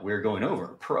We're going over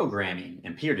programming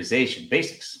and periodization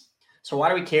basics. So why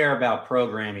do we care about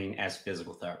programming as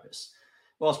physical therapists?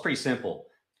 Well, it's pretty simple.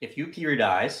 If you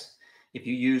periodize, if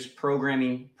you use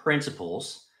programming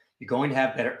principles, you're going to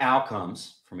have better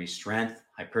outcomes from a strength,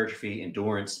 hypertrophy,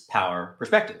 endurance, power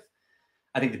perspective.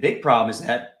 I think the big problem is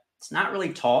that it's not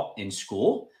really taught in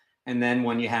school. And then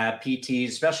when you have PTs,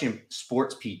 especially in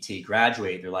sports PT,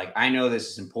 graduate, they're like, I know this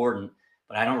is important,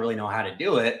 but I don't really know how to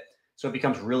do it. So it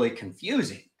becomes really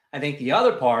confusing. I think the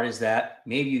other part is that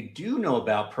maybe you do know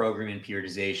about programming and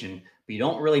periodization, but you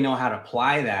don't really know how to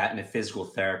apply that in a physical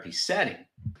therapy setting.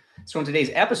 So in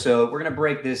today's episode, we're going to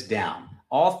break this down.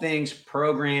 All things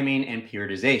programming and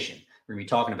periodization. We're going to be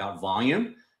talking about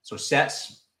volume, so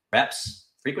sets, reps,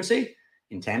 frequency,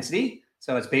 intensity.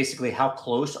 So it's basically how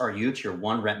close are you to your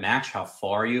 1 rep max? How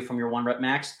far are you from your 1 rep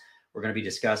max? We're going to be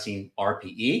discussing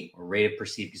RPE, or rate of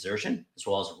perceived exertion, as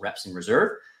well as reps in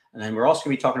reserve. And then we're also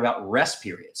going to be talking about rest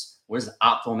periods. What is the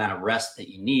optimal amount of rest that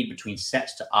you need between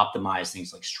sets to optimize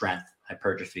things like strength,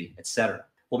 hypertrophy, etc.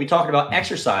 We'll be talking about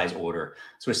exercise order.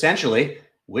 So essentially,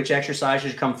 which exercise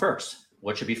should come first?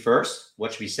 What should be first?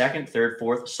 What should be second, third,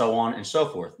 fourth, so on and so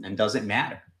forth? And does it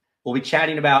matter? We'll be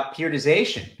chatting about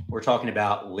periodization. We're talking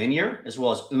about linear as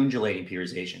well as undulating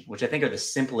periodization, which I think are the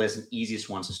simplest and easiest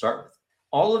ones to start with.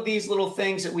 All of these little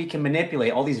things that we can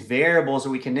manipulate, all these variables that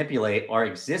we can manipulate are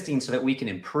existing so that we can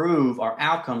improve our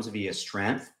outcomes via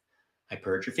strength,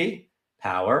 hypertrophy,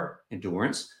 power,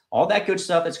 endurance, all that good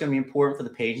stuff that's going to be important for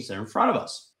the patients that are in front of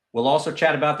us. We'll also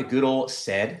chat about the good old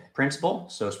SAID principle,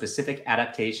 so specific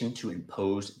adaptation to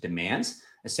imposed demands.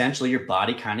 Essentially, your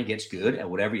body kind of gets good at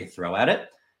whatever you throw at it.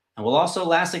 And we'll also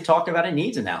lastly talk about a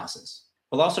needs analysis.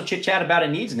 We'll also chit-chat about a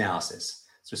needs analysis.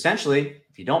 So essentially,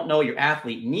 if you don't know what your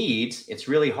athlete needs, it's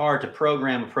really hard to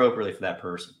program appropriately for that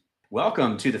person.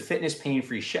 Welcome to the Fitness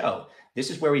Pain-Free Show. This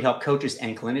is where we help coaches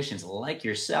and clinicians like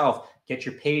yourself get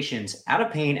your patients out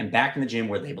of pain and back in the gym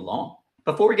where they belong.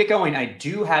 Before we get going, I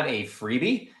do have a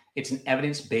freebie. It's an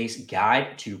evidence-based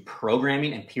guide to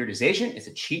programming and periodization. It's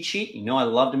a cheat sheet. You know I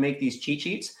love to make these cheat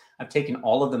sheets. I've taken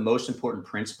all of the most important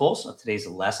principles of today's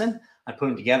lesson. I put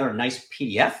them together in a nice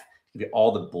PDF to give you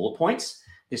all the bullet points.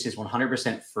 This is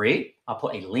 100% free. I'll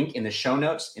put a link in the show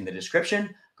notes in the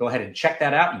description. Go ahead and check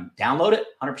that out and download it.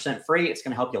 100% free. It's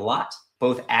going to help you a lot,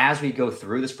 both as we go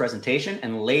through this presentation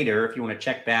and later if you want to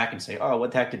check back and say, oh,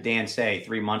 what the heck did Dan say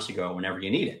 3 months ago, whenever you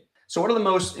need it. So what are the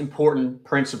most important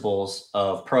principles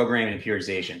of programming and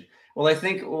periodization? Well, I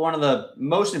think one of the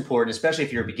most important, especially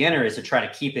if you're a beginner, is to try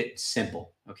to keep it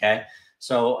simple, okay?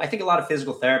 So I think a lot of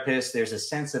physical therapists, there's a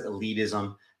sense of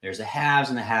elitism. There's the haves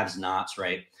and the have-nots,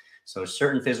 right? So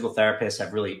certain physical therapists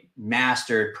have really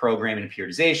mastered programming and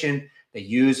periodization. They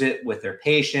use it with their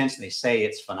patients. They say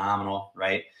it's phenomenal,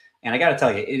 right? And I got to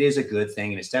tell you, it is a good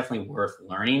thing and it's definitely worth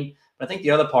learning. But I think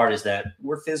the other part is that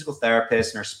we're physical therapists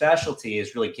and our specialty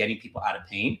is really getting people out of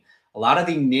pain. A lot of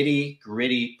the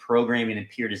nitty-gritty programming and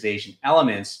periodization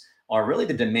elements are really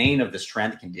the domain of the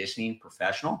strength conditioning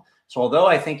professional. So although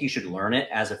I think you should learn it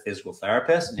as a physical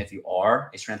therapist, and if you are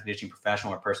a strength conditioning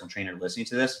professional or personal trainer listening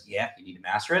to this, yeah, you need to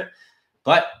master it.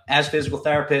 But as physical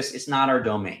therapists, it's not our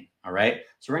domain, all right?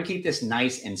 So we're going to keep this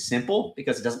nice and simple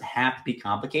because it doesn't have to be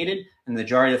complicated. And the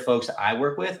majority of the folks that I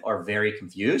work with are very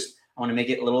confused. I want to make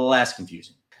it a little less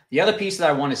confusing. The other piece that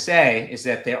I want to say is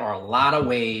that there are a lot of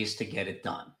ways to get it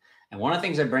done. And one of the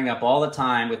things I bring up all the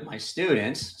time with my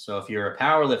students, so if you're a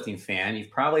powerlifting fan, you've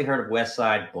probably heard of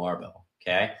Westside Barbell,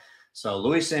 okay? So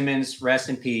Louis Simmons, rest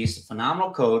in peace,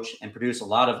 phenomenal coach and produced a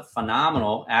lot of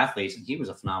phenomenal athletes. And he was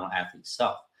a phenomenal athlete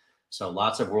himself. So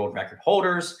lots of world record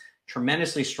holders,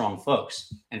 tremendously strong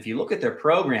folks. And if you look at their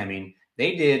programming,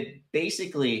 they did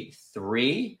basically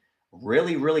 3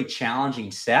 really, really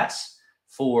challenging sets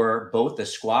for both the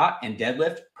squat and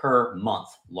deadlift per month,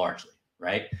 largely,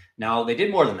 right? Now, they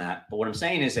did more than that. But what I'm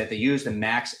saying is that they used the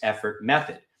max effort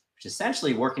method, which is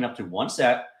essentially working up to 1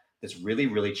 set that's really,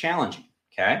 really challenging,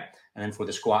 okay? And then for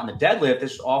the squat and the deadlift,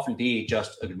 this would often be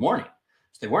just a good morning.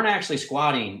 So they weren't actually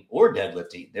squatting or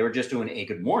deadlifting. They were just doing a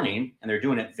good morning, and they're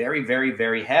doing it very, very,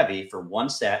 very heavy for 1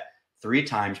 set 3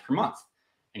 times per month.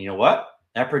 And you know what?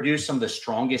 That produced some of the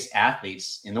strongest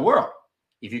athletes in the world.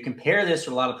 If you compare this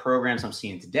to a lot of programs I'm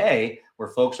seeing today, where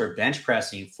folks are bench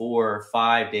pressing 4 or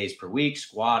 5 days per week,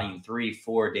 squatting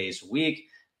 3-4 days a week,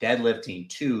 deadlifting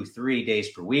 2-3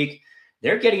 days per week,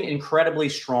 they're getting incredibly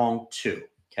strong too.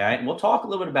 Okay. And we'll talk a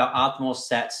little bit about optimal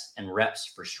sets and reps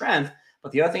for strength.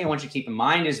 But the other thing I want you to keep in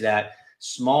mind is that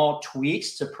small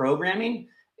tweaks to programming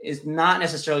is not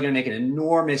necessarily going to make an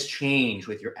enormous change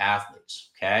with your athletes.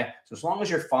 Okay. So as long as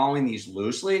you're following these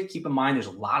loosely, keep in mind there's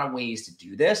a lot of ways to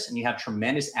do this. And you have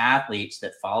tremendous athletes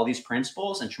that follow these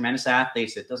principles and tremendous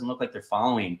athletes that doesn't look like they're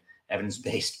following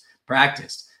evidence-based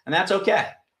practice. And that's okay.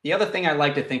 The other thing I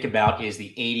like to think about is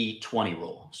the 80-20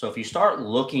 rule. So if you start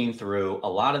looking through a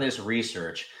lot of this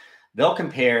research, they'll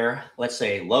compare, let's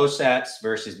say, low sets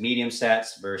versus medium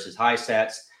sets versus high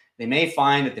sets. They may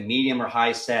find that the medium or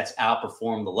high sets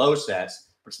outperform the low sets,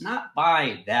 but it's not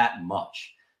by that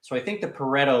much. So I think the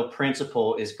Pareto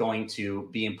principle is going to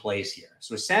be in place here.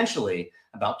 So essentially,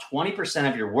 about 20%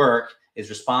 of your work is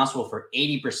responsible for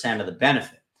 80% of the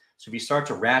benefit. So if you start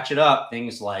to ratchet up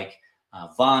things like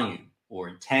volume or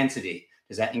intensity,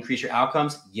 does that increase your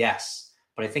outcomes? Yes,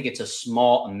 but I think it's a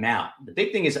small amount. The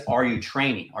big thing is, are you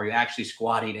training? Are you actually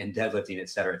squatting and deadlifting, et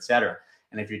cetera, et cetera?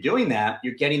 And if you're doing that,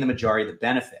 you're getting the majority of the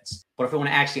benefits. But if we want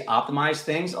to actually optimize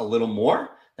things a little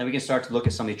more, then we can start to look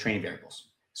at some of the training variables.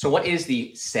 So what is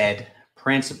the SAID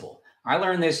principle? I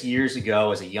learned this years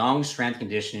ago as a young strength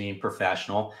conditioning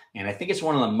professional, and I think it's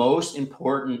one of the most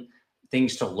important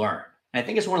things to learn. And I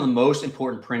think it's one of the most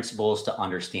important principles to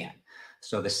understand.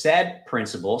 So the SAID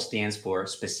principle stands for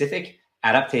specific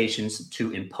adaptations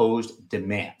to imposed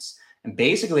demands. And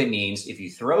basically it means if you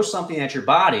throw something at your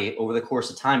body over the course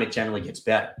of time, it generally gets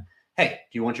better. Hey,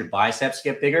 do you want your biceps to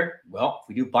get bigger? Well, if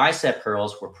we do bicep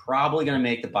curls, we're probably going to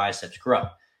make the biceps grow.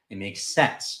 It makes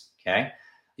sense, okay?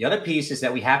 The other piece is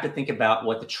that we have to think about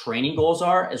what the training goals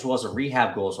are as well as the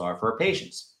rehab goals are for our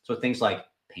patients. So things like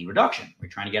pain reduction. We're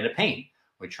trying to get out of pain.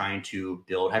 We're trying to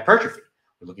build hypertrophy.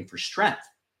 We're looking for strength,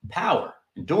 power,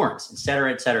 endurance, et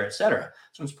cetera, et cetera, et cetera.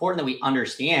 So it's important that we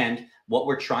understand what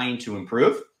we're trying to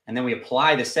improve, and then we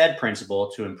apply the SAID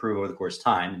principle to improve over the course of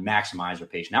time and maximize our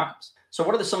patient outcomes. So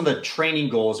what are some of the training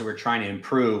goals that we're trying to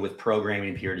improve with programming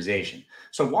and periodization?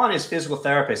 So one is physical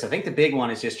therapists. I think the big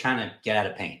one is just trying to get out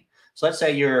of pain. So let's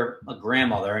say you're a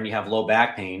grandmother and you have low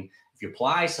back pain. If you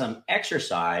apply some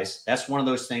exercise, that's one of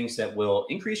those things that will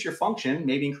increase your function,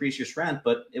 maybe increase your strength,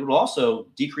 but it will also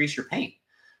decrease your pain.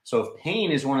 So if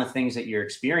pain is one of the things that you're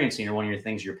experiencing or one of your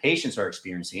things your patients are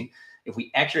experiencing, if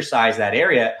we exercise that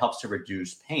area, it helps to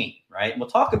reduce pain, right? And we'll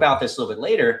talk about this a little bit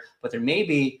later, but there may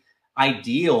be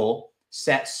ideal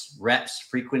sets, reps,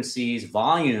 frequencies,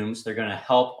 volumes that are going to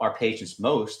help our patients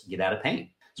most get out of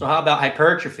pain. So how about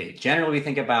hypertrophy? Generally, we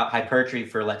think about hypertrophy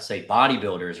for, let's say,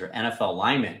 bodybuilders or NFL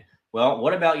linemen. Well,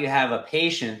 what about you have a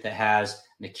patient that has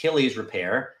an Achilles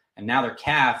repair and now their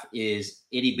calf is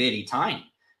itty bitty tiny?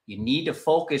 You need to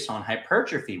focus on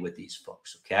hypertrophy with these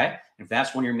folks, okay? If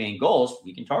that's one of your main goals,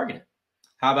 we can target it.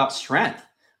 How about strength?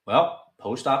 Well,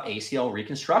 post-op ACL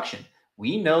reconstruction.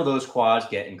 We know those quads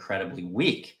get incredibly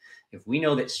weak. If we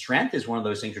know that strength is one of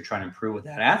those things we're trying to improve with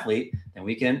that athlete, then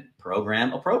we can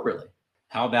program appropriately.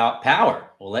 How about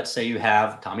power? Well, let's say you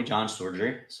have Tommy John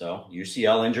surgery, so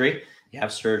UCL injury, you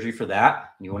have surgery for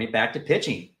that, and you want to get back to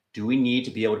pitching. Do we need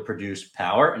to be able to produce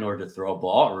power in order to throw a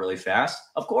ball really fast?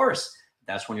 Of course. If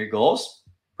that's one of your goals,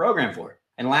 program for it.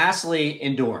 And lastly,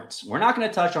 endurance. We're not going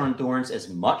to touch on endurance as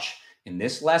much in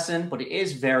this lesson, but it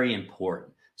is very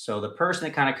important. So the person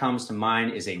that kind of comes to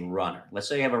mind is a runner. Let's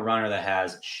say you have a runner that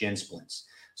has shin splints.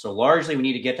 So largely we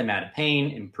need to get them out of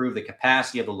pain, improve the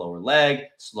capacity of the lower leg,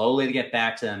 slowly to get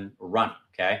back to them running,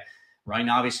 okay? Running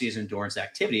obviously is endurance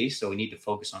activity, so we need to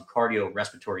focus on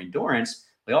cardiorespiratory endurance.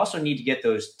 We also need to get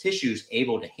those tissues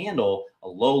able to handle a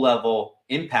low-level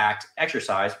impact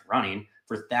exercise, running,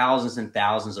 for thousands and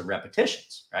thousands of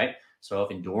repetitions, right? So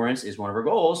if endurance is one of our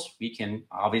goals, we can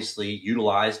obviously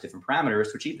utilize different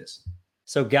parameters to achieve this.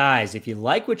 So guys, if you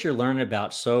like what you're learning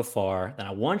about so far, then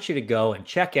I want you to go and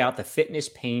check out the Fitness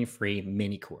Pain-Free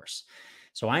mini course.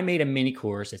 So I made a mini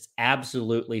course. It's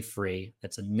absolutely free.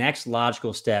 That's the next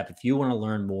logical step if you want to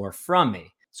learn more from me.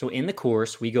 So in the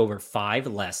course, we go over 5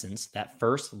 lessons. That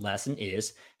first lesson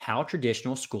is how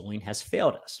traditional schooling has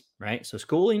failed us, right? So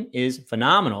schooling is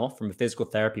phenomenal from a physical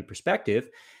therapy perspective,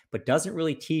 but doesn't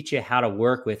really teach you how to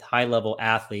work with high-level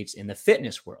athletes in the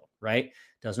fitness world, right?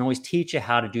 Doesn't always teach you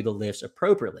how to do the lifts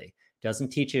appropriately. Doesn't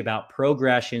teach you about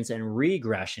progressions and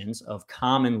regressions of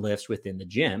common lifts within the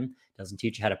gym. Doesn't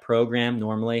teach you how to program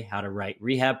normally, how to write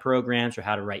rehab programs, or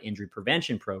how to write injury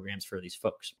prevention programs for these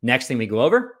folks. Next thing we go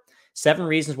over, 7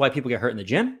 reasons why people get hurt in the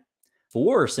gym.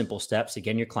 4 simple steps to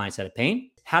getting your clients out of pain.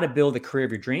 How to build the career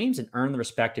of your dreams and earn the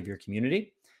respect of your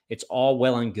community. It's all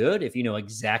well and good if you know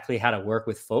exactly how to work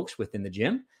with folks within the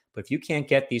gym. But if you can't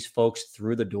get these folks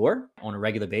through the door on a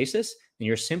regular basis, then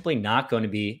you're simply not going to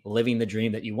be living the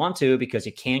dream that you want to, because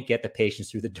you can't get the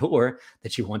patients through the door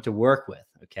that you want to work with.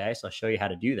 Okay, so I'll show you how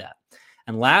to do that.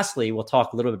 And lastly, we'll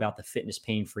talk a little bit about the Fitness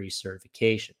Pain-Free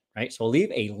certification. right? So I'll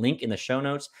leave a link in the show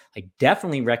notes. I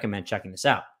definitely recommend checking this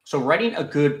out. So writing a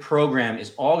good program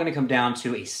is all going to come down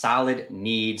to a solid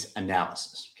needs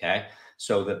analysis, okay?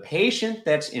 So the patient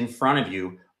that's in front of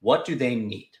you, what do they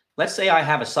need? Let's say I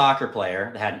have a soccer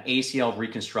player that had an ACL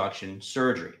reconstruction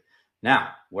surgery. Now,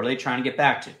 what are they trying to get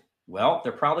back to? Well,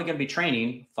 they're probably going to be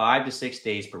training 5 to 6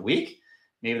 days per week.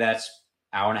 Maybe that's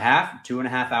hour and a half,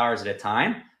 2.5 hours at a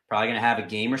time. Probably going to have a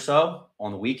game or so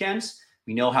on the weekends.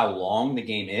 We know how long the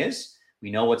game is.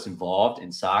 We know what's involved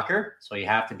in soccer. So you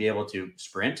have to be able to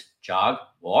sprint, jog,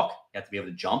 walk. You have to be able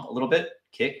to jump a little bit,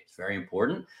 kick. It's very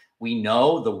important. We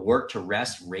know the work to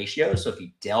rest ratio. So if you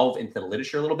delve into the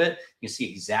literature a little bit, you can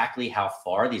see exactly how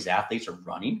far these athletes are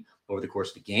running over the course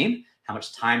of the game, how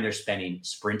much time they're spending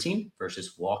sprinting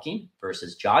versus walking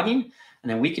versus jogging. And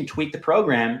then we can tweak the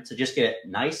program to just get it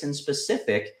nice and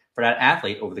specific for that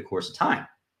athlete over the course of time.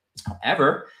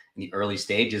 However, in the early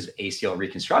stages of ACL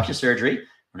reconstruction surgery,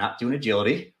 we're not doing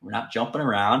agility. We're not jumping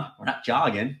around. We're not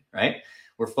jogging, right?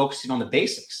 We're focusing on the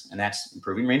basics, and that's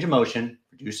improving range of motion,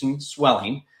 reducing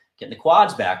swelling, getting the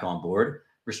quads back on board,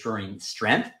 restoring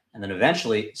strength, and then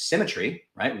eventually symmetry,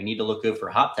 right? We need to look good for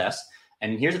a hop test.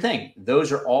 And here's the thing.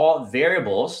 Those are all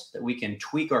variables that we can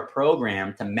tweak our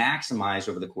program to maximize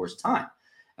over the course of time.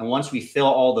 And once we fill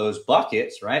all those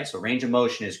buckets, right? So range of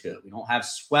motion is good. We don't have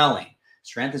swelling.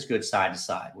 Strength is good side to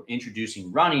side. We're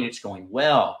introducing running. It's going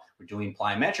well. We're doing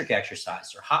plyometric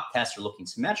exercise. Our hop tests are looking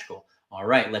symmetrical. All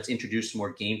right, let's introduce some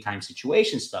more game time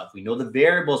situation stuff. We know the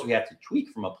variables we have to tweak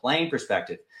from a playing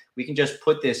perspective. We can just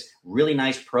put this really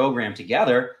nice program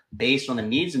together based on the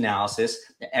needs analysis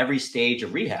at every stage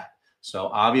of rehab. So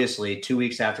obviously 2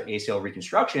 weeks after ACL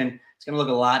reconstruction, it's going to look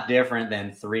a lot different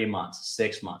than 3 months,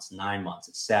 6 months, 9 months,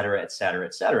 et cetera, et cetera,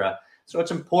 et cetera. So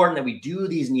it's important that we do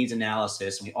these needs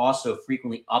analysis, and we also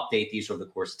frequently update these over the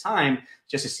course of time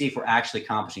just to see if we're actually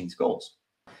accomplishing these goals.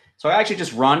 So I actually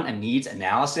just run a needs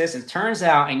analysis, and it turns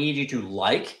out I need you to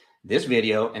like this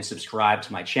video and subscribe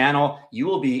to my channel. You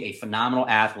will be a phenomenal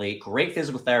athlete, great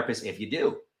physical therapist if you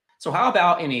do. So how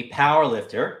about in a power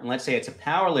lifter, and let's say it's a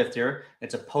power lifter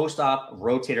that's a post-op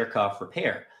rotator cuff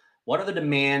repair. What are the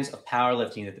demands of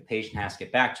powerlifting that the patient has to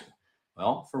get back to?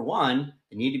 Well, for one,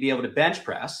 they need to be able to bench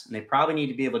press, and they probably need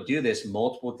to be able to do this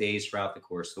multiple days throughout the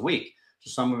course of the week. So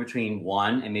somewhere between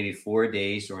 1 and maybe 4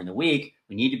 days during the week,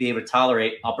 we need to be able to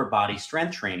tolerate upper body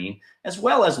strength training as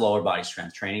well as lower body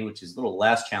strength training, which is a little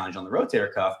less challenge on the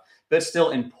rotator cuff, but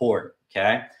still important,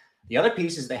 okay? The other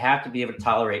piece is they have to be able to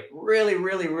tolerate really,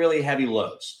 really, really heavy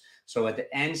loads. So at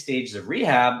the end stages of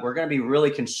rehab, we're going to be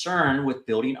really concerned with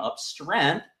building up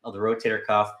strength of the rotator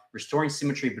cuff, restoring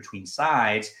symmetry between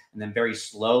sides, and then very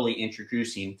slowly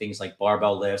introducing things like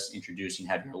barbell lifts, introducing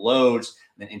heavier loads,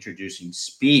 and then introducing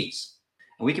speeds.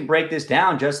 And we can break this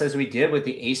down just as we did with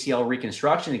the ACL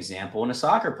reconstruction example in a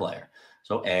soccer player.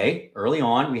 So early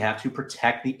on, we have to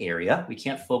protect the area. We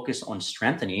can't focus on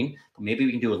strengthening, but maybe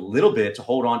we can do a little bit to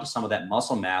hold on to some of that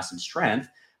muscle mass and strength.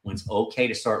 When it's okay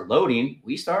to start loading,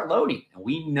 we start loading. And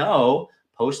we know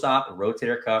post-op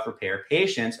rotator cuff repair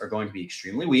patients are going to be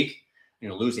extremely weak,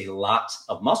 lose a lot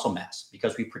of muscle mass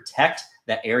because we protect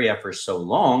that area for so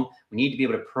long. We need to be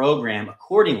able to program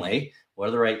accordingly. What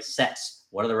are the right sets?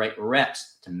 What are the right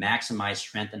reps to maximize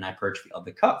strength and hypertrophy of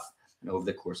the cuff? And over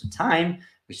the course of time,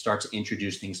 we start to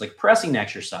introduce things like pressing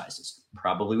exercises,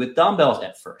 probably with dumbbells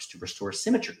at first to restore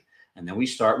symmetry. And then we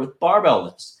start with barbell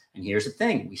lifts. And here's the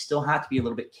thing, we still have to be a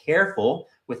little bit careful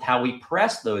with how we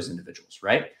press those individuals,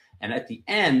 right? And at the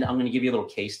end, I'm going to give you a little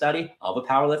case study of a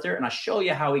powerlifter, and I'll show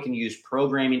you how we can use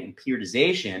programming and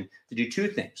periodization to do two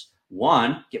things.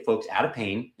 One, get folks out of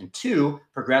pain, and two,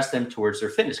 progress them towards their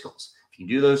fitness goals. If you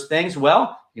do those things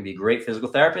well, you're going to be a great physical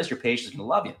therapist. Your patient's going to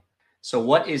love you. So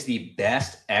what is the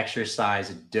best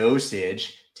exercise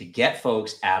dosage to get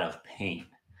folks out of pain?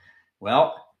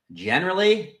 Well,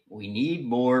 generally, we need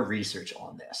more research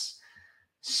on this.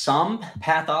 Some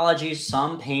pathologies,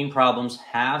 some pain problems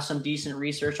have some decent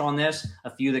research on this. A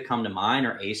few that come to mind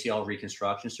are ACL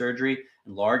reconstruction surgery.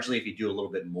 And largely, if you do a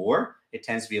little bit more, it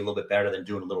tends to be a little bit better than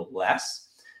doing a little less.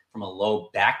 From a low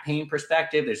back pain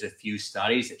perspective, there's a few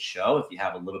studies that show if you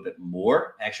have a little bit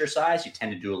more exercise, you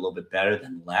tend to do a little bit better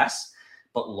than less.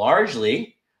 But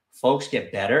largely, folks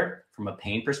get better from a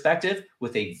pain perspective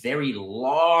with a very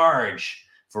large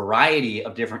variety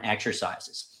of different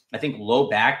exercises. I think low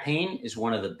back pain is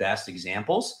one of the best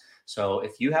examples. So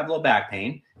if you have low back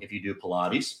pain, if you do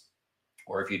Pilates,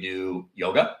 or if you do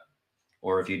yoga,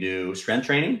 or if you do strength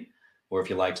training, or if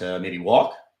you like to maybe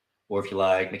walk, or if you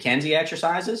like McKenzie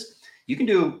exercises, you can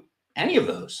do any of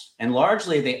those. And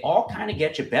largely, they all kind of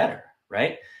get you better,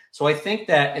 right? So I think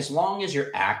that as long as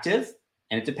you're active,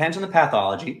 and it depends on the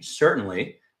pathology,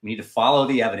 certainly, We need to follow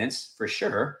the evidence for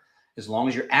sure. As long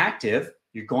as you're active,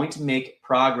 you're going to make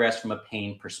progress from a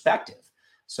pain perspective.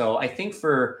 So I think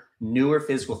for newer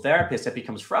physical therapists, that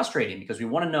becomes frustrating because we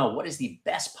want to know what is the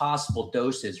best possible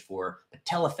dosage for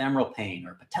patellofemoral pain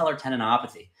or patellar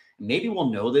tendinopathy. Maybe we'll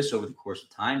know this over the course of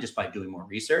time just by doing more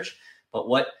research. But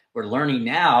what we're learning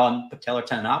now, and patellar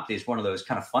tendinopathy is one of those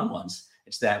kind of fun ones.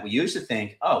 It's that we used to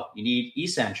think, oh, you need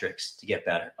eccentrics to get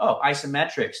better. Oh,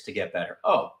 isometrics to get better.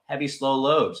 Oh, heavy, slow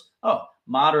loads. Oh,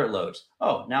 moderate loads.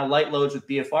 Oh, now light loads with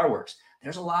BFR works.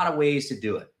 There's a lot of ways to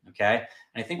do it, okay?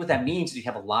 And I think what that means is you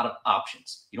have a lot of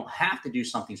options. You don't have to do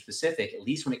something specific, at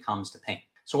least when it comes to pain.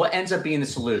 So what ends up being the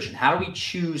solution? How do we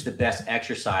choose the best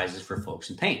exercises for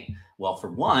folks in pain? Well, for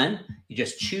one, you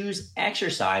just choose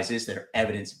exercises that are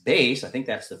evidence-based. I think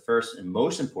that's the first and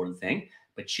most important thing,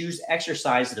 but choose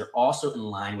exercises that are also in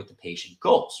line with the patient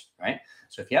goals, right?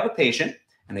 So if you have a patient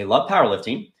and they love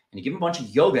powerlifting and you give them a bunch of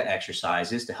yoga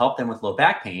exercises to help them with low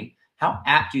back pain, how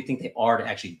apt do you think they are to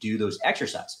actually do those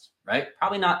exercises, right?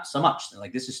 Probably not so much. They're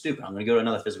like, this is stupid. I'm going to go to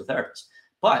another physical therapist.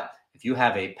 But if you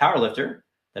have a powerlifter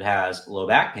that has low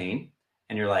back pain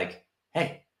and you're like,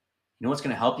 hey, you know what's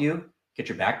going to help you get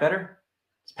your back better?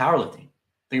 It's powerlifting.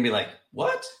 They're going to be like,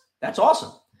 what? That's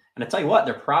awesome. And I tell you what,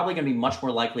 they're probably going to be much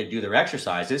more likely to do their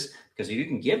exercises because if you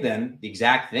can give them the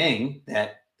exact thing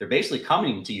that they're basically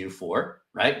coming to you for,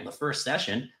 right? In the first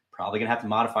session, probably going to have to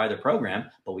modify their program,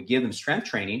 but we give them strength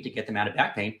training to get them out of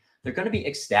back pain. They're going to be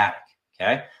ecstatic.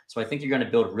 Okay. So I think you're going to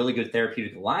build really good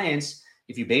therapeutic alliance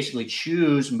if you basically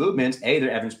choose movements, A,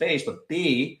 they're evidence-based, but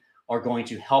B, are going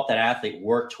to help that athlete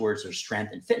work towards their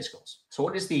strength and fitness goals. So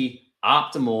what is the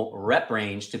optimal rep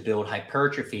range to build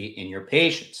hypertrophy in your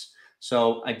patients?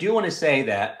 So I do want to say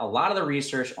that a lot of the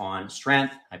research on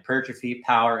strength, hypertrophy,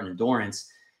 power, and endurance,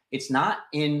 it's not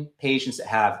in patients that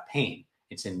have pain.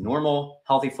 It's in normal,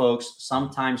 healthy folks,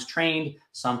 sometimes trained,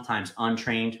 sometimes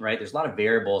untrained, right? There's a lot of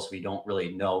variables we don't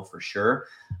really know for sure.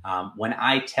 When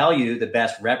I tell you the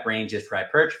best rep ranges for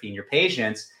hypertrophy in your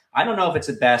patients, I don't know if it's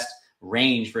the best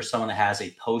range for someone that has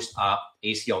a post-op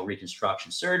ACL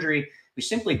reconstruction surgery. We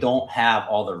simply don't have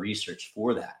all the research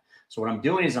for that. So what I'm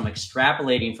doing is I'm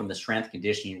extrapolating from the strength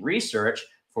conditioning research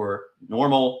for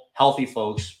normal, healthy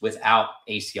folks without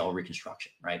ACL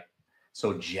reconstruction, right?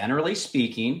 So generally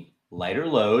speaking, lighter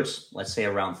loads, let's say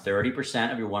around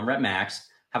 30% of your 1 rep max,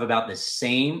 have about the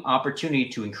same opportunity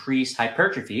to increase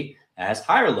hypertrophy as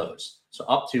higher loads. So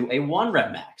up to a 1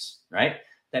 rep max, right?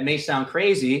 That may sound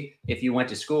crazy if you went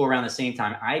to school around the same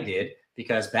time I did,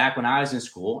 because back when I was in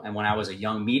school and when I was a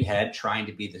young meathead trying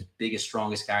to be the biggest,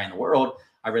 strongest guy in the world,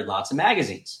 I read lots of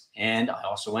magazines and I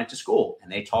also went to school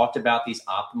and they talked about these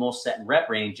optimal set and rep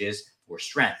ranges for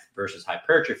strength versus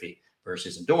hypertrophy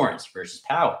versus endurance versus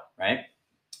power, right?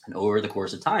 And over the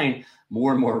course of time,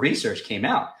 more and more research came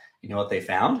out. You know what they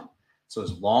found? So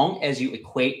as long as you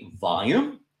equate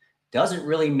volume, doesn't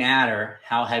really matter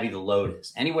how heavy the load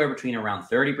is, anywhere between around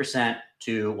 30%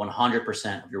 to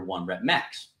 100% of your 1 rep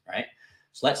max, right?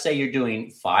 So let's say you're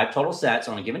doing 5 total sets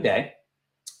on a given day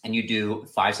and you do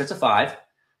 5 sets of 5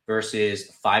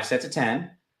 versus 5 sets of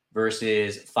 10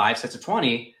 versus 5 sets of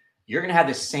 20, you're going to have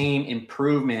the same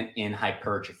improvement in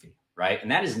hypertrophy, right?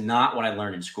 And that is not what I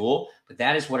learned in school, but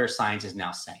that is what our science is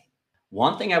now saying.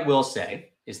 One thing I will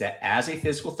say is that as a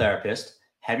physical therapist,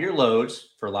 heavier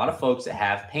loads for a lot of folks that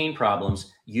have pain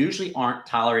problems usually aren't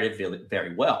tolerated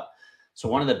very well. So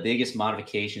one of the biggest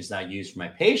modifications that I use for my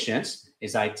patients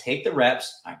is I take the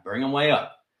reps, I bring them way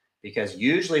up. Because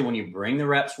usually when you bring the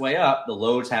reps way up, the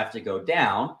loads have to go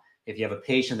down. If you have a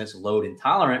patient that's load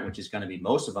intolerant, which is going to be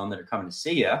most of them that are coming to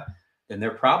see you, then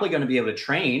they're probably going to be able to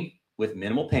train with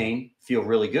minimal pain, feel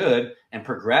really good, and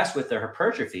progress with their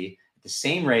hypertrophy at the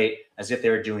same rate as if they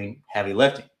were doing heavy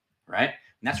lifting, right?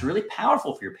 And that's really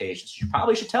powerful for your patients. You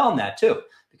probably should tell them that too,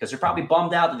 because they're probably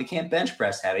bummed out that they can't bench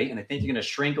press heavy and they think you're going to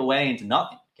shrink away into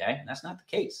nothing, okay? And that's not the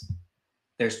case.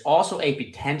 There's also a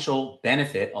potential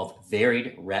benefit of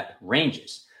varied rep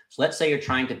ranges. So let's say you're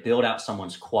trying to build out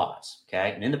someone's quads,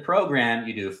 okay? And in the program,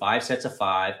 you do 5 sets of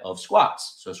 5 of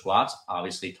squats. So squats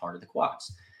obviously target the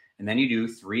quads. And then you do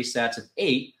 3 sets of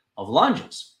 8 of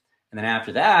lunges. And then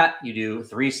after that, you do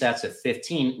 3 sets of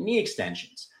 15 knee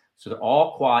extensions. So they're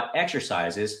all quad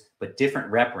exercises, but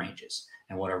different rep ranges.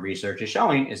 And what our research is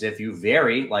showing is if you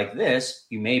vary like this,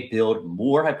 you may build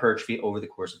more hypertrophy over the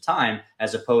course of time,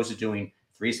 as opposed to doing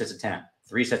 3 sets of 10,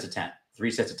 3 sets of 10,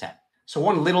 3 sets of 10. So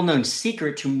one little known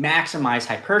secret to maximize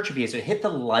hypertrophy is to hit the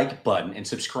like button and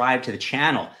subscribe to the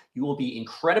channel. You will be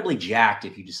incredibly jacked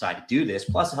if you decide to do this.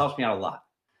 Plus, it helps me out a lot.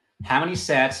 How many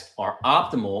sets are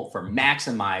optimal for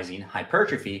maximizing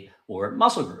hypertrophy or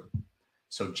muscle group?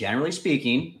 So generally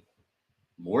speaking,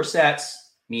 more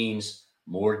sets means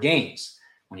more gains.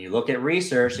 When you look at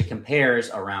research, it compares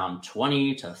around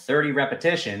 20 to 30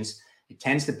 repetitions. It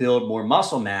tends to build more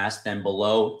muscle mass than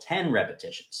below 10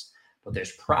 repetitions. But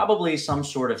there's probably some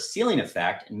sort of ceiling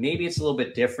effect, and maybe it's a little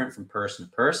bit different from person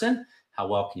to person. How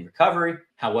well can you recover?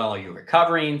 How well are you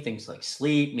recovering? Things like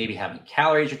sleep, maybe how many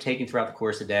calories you're taking throughout the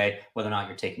course of the day, whether or not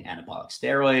you're taking anabolic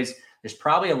steroids. There's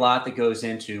probably a lot that goes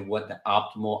into what the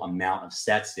optimal amount of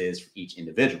sets is for each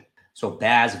individual. So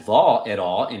Baz Vol et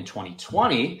al. In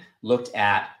 2020 looked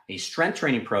at a strength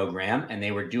training program, and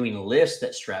they were doing lifts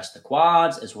that stressed the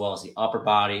quads as well as the upper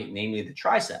body, namely the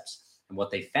triceps. And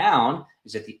what they found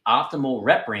is that the optimal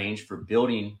rep range for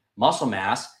building muscle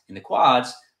mass in the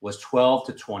quads was 12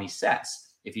 to 20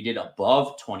 sets. If you did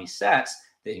above 20 sets,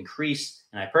 the increase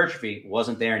in hypertrophy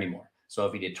wasn't there anymore. So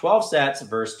if you did 12 sets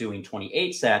versus doing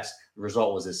 28 sets, the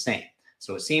result was the same.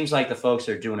 So it seems like the folks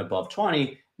that are doing above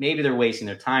 20, maybe they're wasting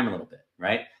their time a little bit,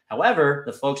 right? However,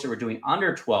 the folks that were doing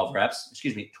under 12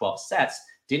 sets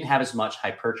didn't have as much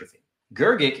hypertrophy.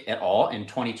 Gergic et al. In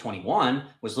 2021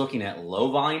 was looking at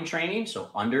low volume training, so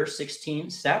under 16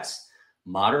 sets,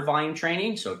 moderate volume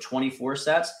training, so 24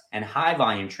 sets, and high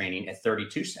volume training at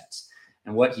 32 sets.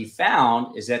 And what he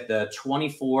found is that the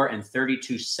 24 and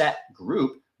 32 set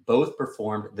group both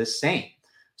performed the same.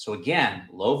 So again,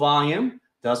 low volume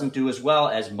doesn't do as well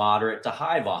as moderate to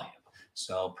high volume.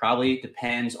 So probably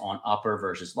depends on upper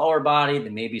versus lower body.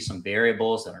 There may be some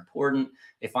variables that are important.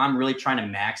 If I'm really trying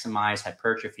to maximize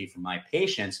hypertrophy for my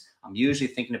patients, I'm usually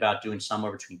thinking about doing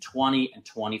somewhere between 20 and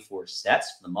 24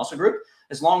 sets for the muscle group,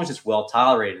 as long as it's well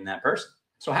tolerated in that person.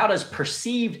 So how does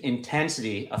perceived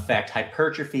intensity affect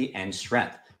hypertrophy and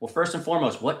strength? Well, first and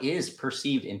foremost, what is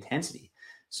perceived intensity?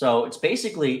 So it's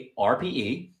basically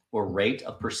RPE, or rate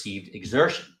of perceived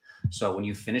exertion. So when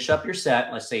you finish up your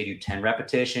set, let's say you do 10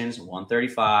 repetitions,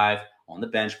 135 on the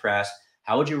bench press,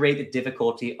 how would you rate the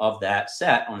difficulty of that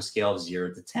set on a scale of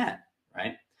 0 to 10,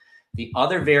 right? The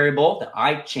other variable that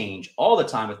I change all the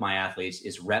time with my athletes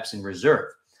is reps in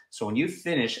reserve. So when you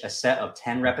finish a set of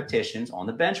 10 repetitions on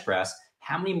the bench press,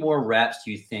 how many more reps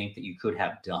do you think that you could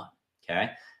have done,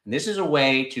 okay? And this is a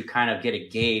way to kind of get a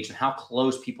gauge on how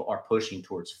close people are pushing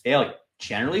towards failure.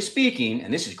 Generally speaking,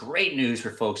 and this is great news for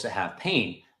folks that have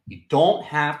pain, you don't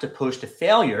have to push to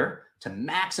failure to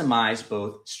maximize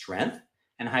both strength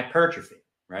and hypertrophy,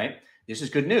 right? This is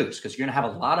good news because you're going to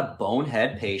have a lot of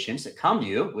bonehead patients that come to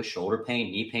you with shoulder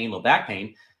pain, knee pain, low back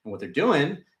pain. And what they're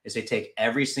doing is they take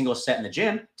every single set in the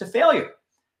gym to failure.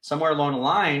 Somewhere along the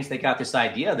lines, they got this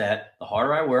idea that the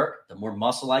harder I work, the more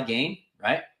muscle I gain,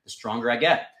 right? The stronger I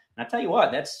get. And I tell you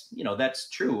what, that's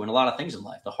true in a lot of things in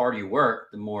life. The harder you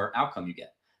work, the more outcome you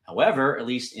get. However, at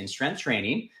least in strength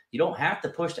training, you don't have to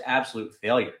push to absolute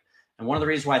failure. And one of the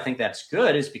reasons why I think that's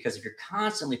good is because if you're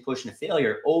constantly pushing to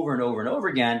failure over and over and over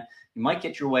again, you might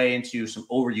get your way into some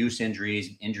overuse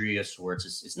injuries, injury of sorts.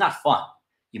 It's not fun.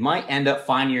 You might end up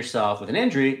finding yourself with an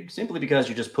injury simply because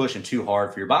you're just pushing too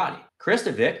hard for your body.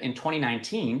 Kristovic in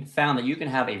 2019 found that you can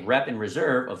have a rep in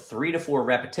reserve of 3 to 4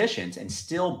 repetitions and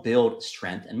still build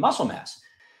strength and muscle mass.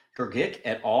 Gergic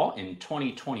et al. In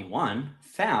 2021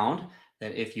 found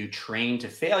that if you train to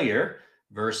failure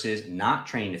versus not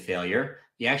train to failure,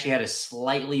 you actually had a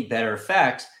slightly better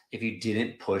effect if you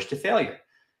didn't push to failure.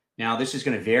 Now, this is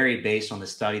going to vary based on the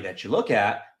study that you look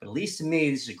at, but at least to me,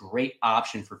 this is a great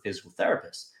option for physical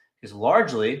therapists because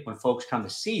largely when folks come to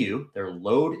see you, they're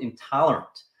load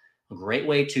intolerant. A great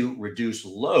way to reduce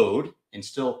load and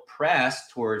still press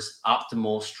towards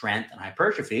optimal strength and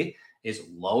hypertrophy is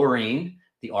lowering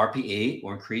the RPE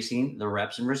or increasing the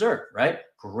reps in reserve, right?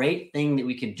 Great thing that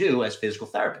we can do as physical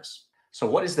therapists. So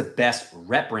what is the best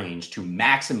rep range to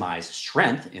maximize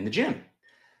strength in the gym?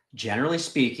 Generally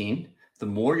speaking, the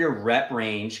more your rep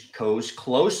range goes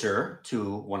closer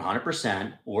to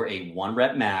 100% or a 1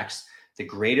 rep max, the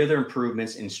greater the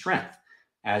improvements in strength.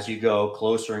 As you go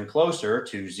closer and closer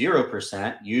to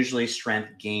 0%, usually strength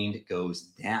gained goes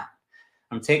down.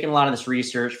 I'm taking a lot of this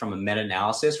research from a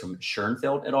meta-analysis from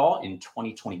Schoenfeld et al. In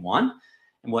 2021.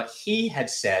 And what he had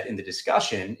said in the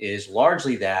discussion is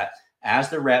largely that as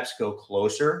the reps go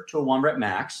closer to a 1 rep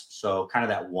max, so kind of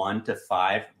that 1 to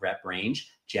 5 rep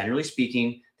range, generally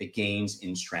speaking, the gains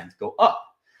in strength go up.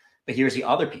 But here's the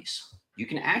other piece. You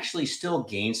can actually still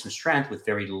gain some strength with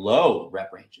very low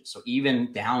rep ranges. So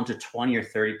even down to 20 or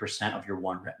 30% of your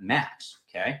 1 rep max,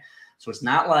 okay? So it's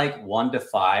not like 1 to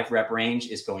 5 rep range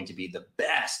is going to be the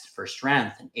best for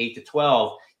strength, and 8 to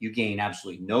 12, you gain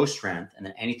absolutely no strength. And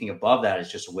then anything above that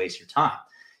is just a waste of your time.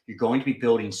 You're going to be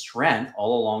building strength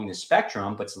all along the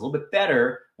spectrum, but it's a little bit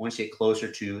better once you get closer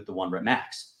to the 1 rep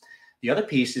max. The other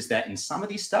piece is that in some of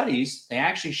these studies, they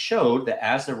actually showed that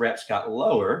as the reps got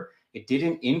lower it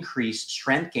didn't increase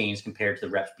strength gains compared to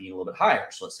the reps being a little bit higher.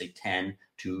 So let's say 10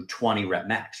 to 20 rep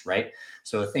max, right?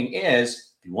 So the thing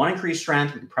is, if you want to increase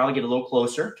strength, we can probably get a little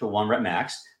closer to a 1 rep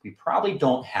max. We probably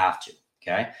don't have to,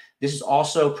 okay? This is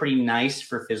also pretty nice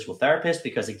for physical therapists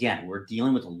because, again, we're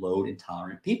dealing with load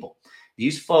intolerant people.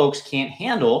 These folks can't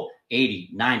handle 80,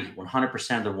 90,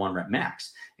 100% of their 1 rep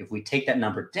max. If we take that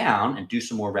number down and do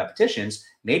some more repetitions,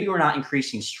 maybe we're not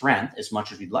increasing strength as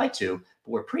much as we'd like to,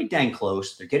 but we're pretty dang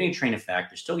close. They're getting a train effect.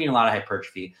 They're still getting a lot of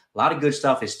hypertrophy. A lot of good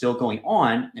stuff is still going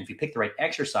on. And if you pick the right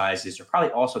exercises, they're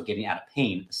probably also getting out of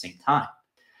pain at the same time.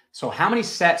 So how many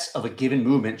sets of a given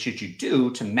movement should you do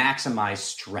to maximize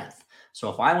strength? So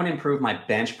if I want to improve my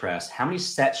bench press, how many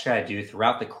sets should I do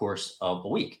throughout the course of a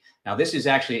week? Now, this is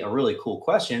actually a really cool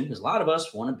question because a lot of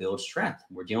us want to build strength.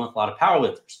 We're dealing with a lot of power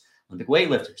lifters, Olympic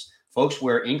weightlifters, folks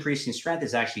where increasing strength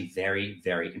is actually very,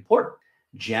 very important.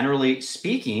 Generally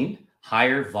speaking,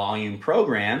 higher volume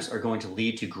programs are going to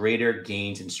lead to greater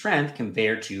gains in strength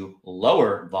compared to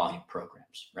lower volume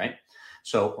programs, right?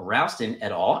 So Ralston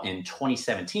et al. In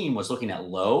 2017 was looking at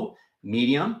low,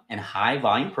 medium, and high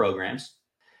volume programs.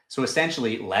 So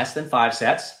essentially less than 5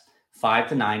 sets, 5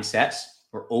 to 9 sets,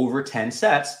 or over 10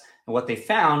 sets. And what they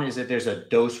found is that there's a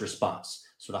dose response.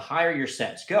 So the higher your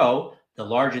sets go, the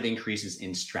larger the increases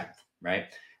in strength, right?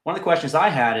 One of the questions I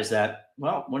had is that,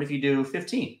 well, what if you do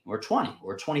 15 or 20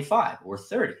 or 25 or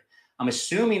 30? I'm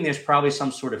assuming there's probably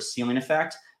some sort of ceiling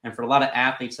effect. And for a lot of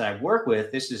athletes that I work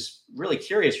with, this is really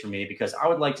curious for me because I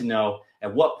would like to know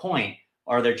at what point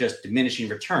are there just diminishing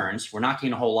returns? We're not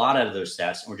getting a whole lot out of those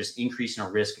sets, and we're just increasing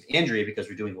our risk of injury because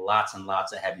we're doing lots and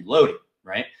lots of heavy loading,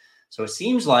 right? So it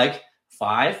seems like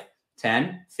 5,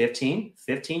 10, 15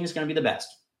 is going to be the best.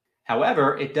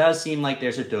 However, it does seem like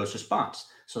there's a dose response.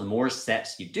 So the more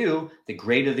sets you do, the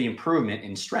greater the improvement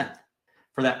in strength.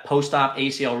 For that post-op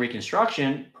ACL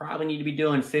reconstruction, probably need to be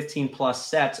doing 15 plus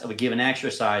sets of a given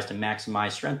exercise to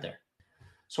maximize strength there.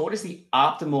 So what is the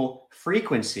optimal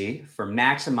frequency for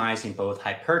maximizing both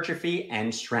hypertrophy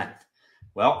and strength?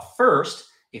 Well, first,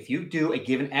 if you do a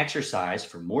given exercise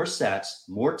for more sets,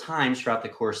 more times throughout the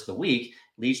course of the week,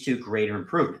 leads to greater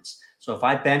improvements. So if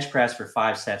I bench press for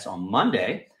 5 sets on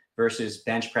Monday versus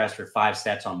bench press for 5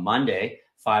 sets on Monday,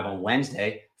 5 on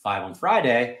Wednesday, 5 on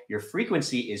Friday, your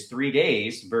frequency is 3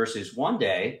 days versus 1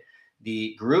 day.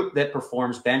 The group that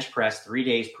performs bench press 3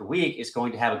 days per week is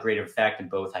going to have a greater effect in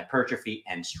both hypertrophy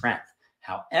and strength.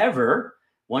 However,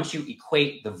 once you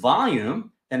equate the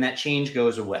volume, then that change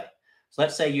goes away. So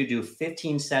let's say you do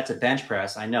 15 sets of bench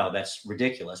press. I know that's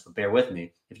ridiculous, but bear with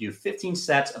me. If you do 15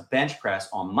 sets of bench press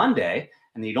on Monday,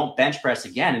 and then you don't bench press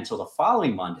again until the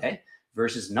following Monday,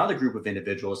 versus another group of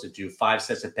individuals that do 5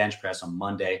 sets of bench press on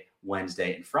Monday,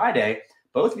 Wednesday, and Friday,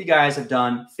 both of you guys have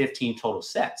done 15 total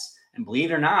sets. And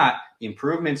believe it or not, the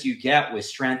improvements you get with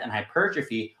strength and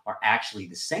hypertrophy are actually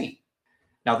the same.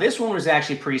 Now, this one was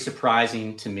actually pretty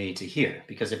surprising to me to hear,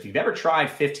 because if you've ever tried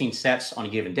 15 sets on a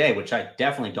given day, which I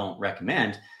definitely don't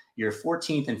recommend, your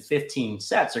 14th and 15th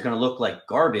sets are going to look like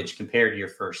garbage compared to your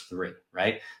first 3,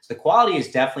 right? So the quality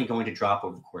is definitely going to drop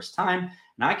over the course of time.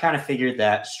 And I kind of figured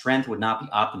that strength would not be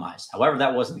optimized. However,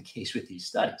 that wasn't the case with these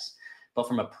studies. But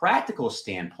from a practical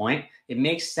standpoint, it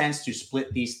makes sense to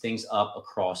split these things up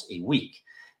across a week.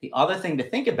 The other thing to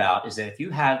think about is that if you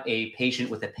have a patient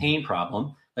with a pain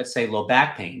problem, let's say low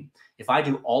back pain, if I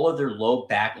do all of their low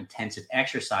back intensive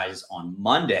exercises on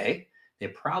Monday, they're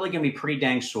probably going to be pretty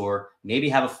dang sore, maybe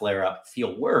have a flare up,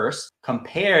 feel worse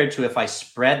compared to if I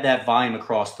spread that volume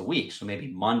across the week. So maybe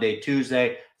Monday,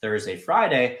 Tuesday, Thursday,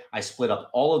 Friday, I split up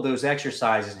all of those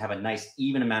exercises and have a nice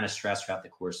even amount of stress throughout the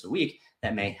course of the week.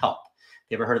 That may help.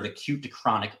 You ever heard of the acute to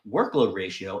chronic workload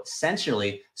ratio?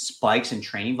 Essentially, spikes in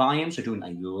training volumes, so doing a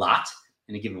lot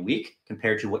in a given week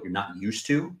compared to what you're not used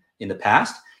to in the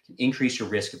past, can increase your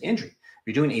risk of injury.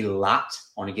 If you're doing a lot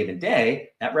on a given day,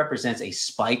 that represents a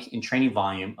spike in training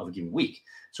volume of a given week.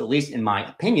 So at least in my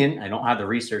opinion, I don't have the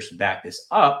research to back this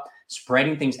up,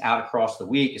 spreading things out across the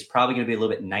week is probably going to be a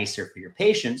little bit nicer for your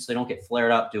patients so they don't get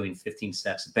flared up doing 15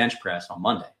 sets of bench press on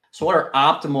Monday. So what are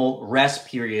optimal rest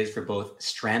periods for both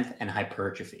strength and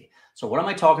hypertrophy? So what am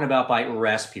I talking about by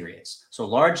rest periods? So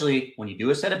largely when you do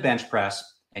a set of bench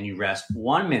press and you rest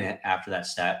 1 minute after that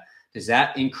set, does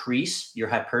that increase your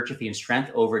hypertrophy and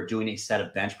strength over doing a set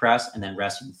of bench press and then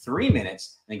resting 3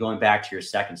 minutes and then going back to your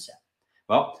second set?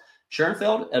 Well,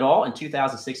 Schoenfeld et al. In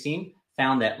 2016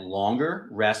 found that longer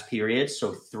rest periods,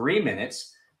 so 3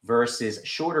 minutes versus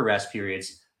shorter rest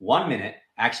periods, 1 minute,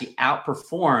 actually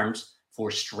outperformed for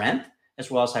strength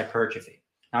as well as hypertrophy.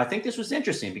 Now, I think this was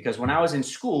interesting because when I was in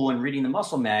school and reading the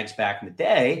muscle mags back in the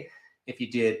day, If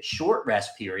you did short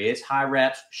rest periods, high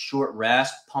reps, short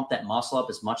rest, pump that muscle up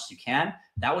as much as you can,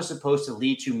 that was supposed to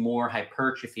lead to more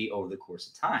hypertrophy over the course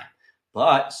of time.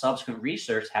 But subsequent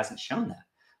research hasn't shown that.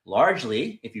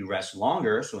 Largely, if you rest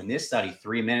longer, so in this study,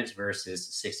 3 minutes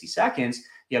versus 60 seconds,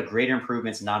 you have greater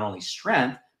improvements in not only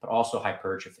strength, but also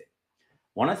hypertrophy.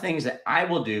 One of the things that I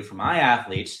will do for my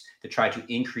athletes to try to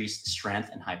increase strength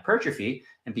and hypertrophy,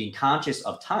 and being conscious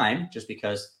of time, just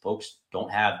because folks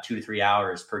don't have 2 to 3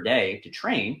 hours per day to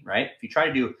train, right? If you try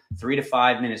to do 3 to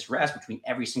 5 minutes rest between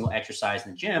every single exercise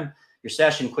in the gym, your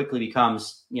session quickly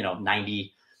becomes,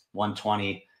 90,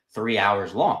 120, 3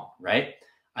 hours long, right?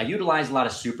 I utilize a lot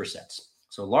of supersets.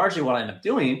 So largely what I end up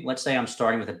doing, let's say I'm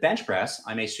starting with a bench press,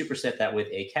 I may superset that with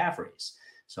a calf raise.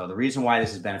 So the reason why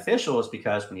this is beneficial is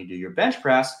because when you do your bench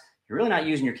press, you're really not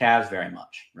using your calves very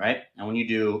much, right? And when you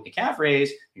do a calf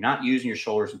raise, you're not using your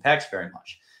shoulders and pecs very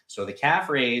much. So the calf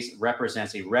raise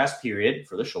represents a rest period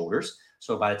for the shoulders.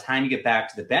 So by the time you get back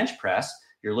to the bench press,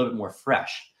 you're a little bit more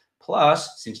fresh.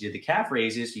 Plus, since you did the calf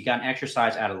raises, you got an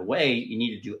exercise out of the way you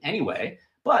need to do anyway,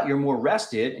 but you're more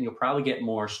rested and you'll probably get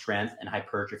more strength and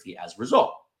hypertrophy as a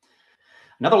result.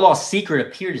 Another lost secret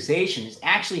of periodization is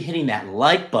actually hitting that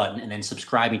like button and then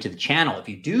subscribing to the channel. If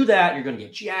you do that, you're going to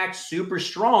get jacked super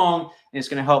strong, and it's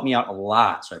going to help me out a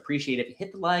lot. So I appreciate it if you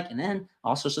hit the like and then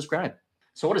also subscribe.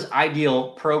 So what does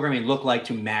ideal programming look like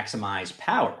to maximize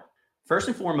power? First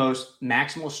and foremost,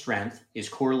 maximal strength is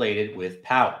correlated with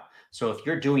power. So if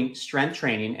you're doing strength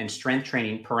training and strength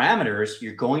training parameters,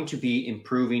 you're going to be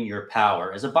improving your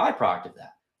power as a byproduct of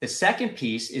that. The second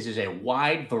piece is a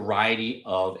wide variety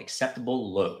of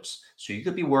acceptable loads. So you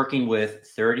could be working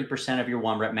with 30% of your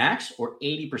 1 rep max or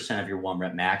 80% of your 1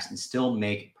 rep max and still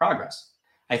make progress.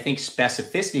 I think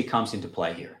specificity comes into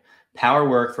play here. Power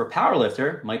work for a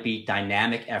powerlifter might be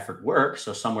dynamic effort work.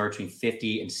 So somewhere between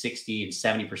 50 and 60 and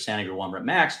 70% of your 1 rep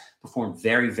max perform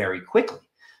very, very quickly.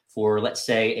 For, let's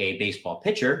say, a baseball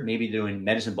pitcher, maybe doing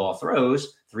medicine ball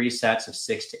throws, 3 sets of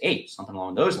 6 to 8, something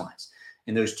along those lines.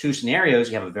 In those two scenarios,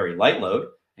 you have a very light load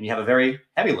and you have a very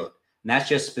heavy load. And that's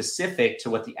just specific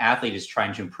to what the athlete is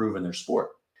trying to improve in their sport.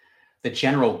 The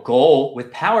general goal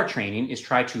with power training is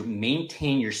try to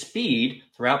maintain your speed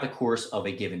throughout the course of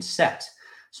a given set.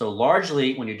 So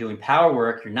largely when you're doing power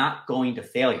work, you're not going to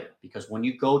failure, because when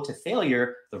you go to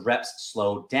failure, the reps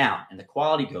slow down and the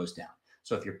quality goes down.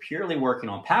 So if you're purely working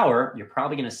on power, you're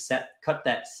probably going to cut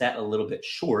that set a little bit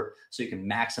short so you can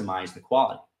maximize the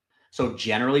quality. So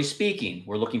generally speaking,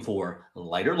 we're looking for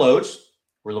lighter loads,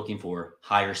 we're looking for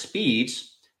higher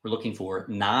speeds, we're looking for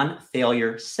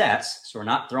non-failure sets. So we're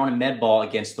not throwing a med ball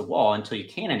against the wall until you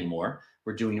can't anymore.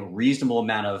 We're doing a reasonable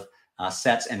amount of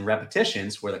sets and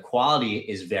repetitions where the quality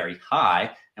is very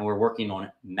high and we're working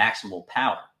on maximal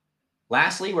power.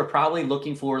 Lastly, we're probably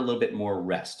looking for a little bit more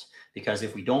rest, because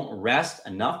if we don't rest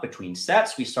enough between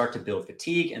sets, we start to build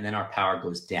fatigue and then our power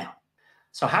goes down.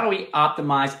 So how do we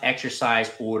optimize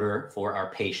exercise order for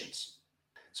our patients?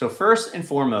 So first and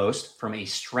foremost, from a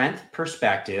strength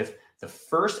perspective, the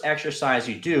first exercise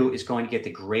you do is going to get the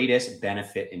greatest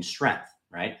benefit in strength,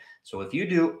 right? So if you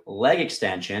do leg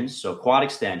extensions, so quad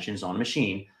extensions on a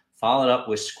machine, followed up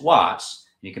with squats,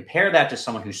 and you compare that to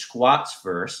someone who squats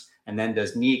first and then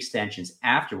does knee extensions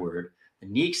afterward, the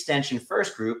knee extension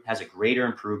first group has a greater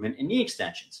improvement in knee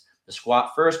extensions. The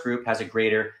squat first group has a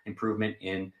greater improvement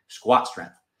in squat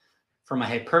strength. From a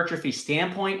hypertrophy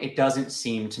standpoint, it doesn't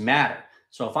seem to matter.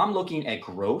 So if I'm looking at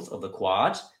growth of the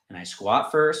quads and I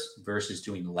squat first versus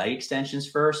doing leg extensions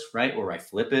first, right? Or I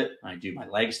flip it and I do my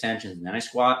leg extensions and then I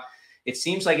squat, it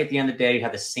seems like at the end of the day, you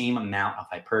have the same amount of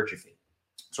hypertrophy.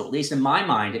 So at least in my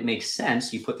mind, it makes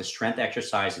sense you put the strength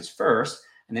exercises first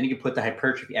and then you can put the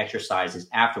hypertrophy exercises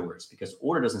afterwards, because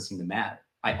order doesn't seem to matter.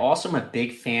 I also am a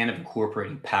big fan of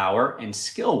incorporating power and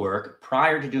skill work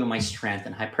prior to doing my strength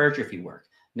and hypertrophy work.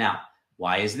 Now,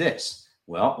 why is this?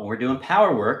 Well, when we're doing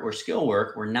power work or skill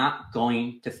work, we're not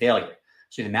going to failure.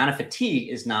 So the amount of fatigue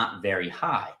is not very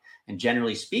high. And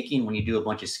generally speaking, when you do a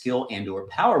bunch of skill and or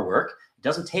power work, it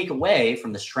doesn't take away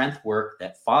from the strength work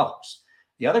that follows.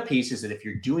 The other piece is that if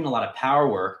you're doing a lot of power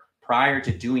work prior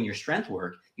to doing your strength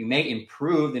work, you may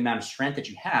improve the amount of strength that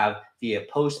you have via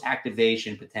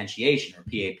post-activation potentiation, or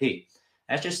PAP.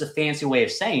 That's just a fancy way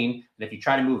of saying that if you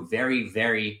try to move very,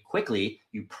 very quickly,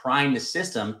 you prime the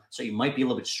system so you might be a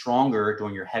little bit stronger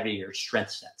during your heavier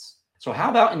strength sets. So how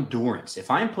about endurance? If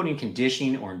I'm putting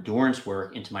conditioning or endurance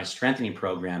work into my strengthening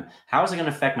program, how is it going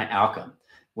to affect my outcome?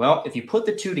 Well, if you put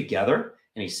the two together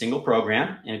in a single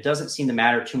program, and it doesn't seem to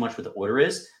matter too much what the order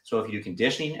is. So if you do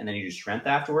conditioning and then you do strength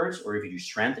afterwards, or if you do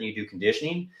strength and you do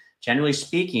conditioning, generally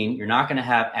speaking, you're not going to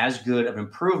have as good of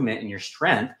improvement in your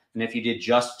strength than if you did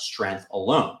just strength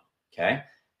alone. Okay.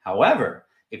 However,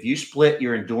 if you split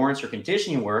your endurance or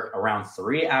conditioning work around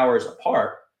 3 hours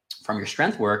apart from your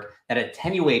strength work, that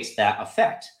attenuates that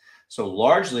effect. So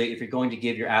largely, if you're going to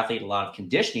give your athlete a lot of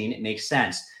conditioning, it makes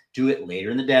sense. Do it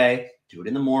later in the day, do it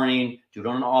in the morning, do it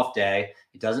on an off day.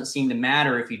 It doesn't seem to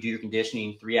matter if you do your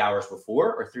conditioning 3 hours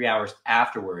before or 3 hours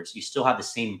afterwards. You still have the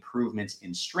same improvements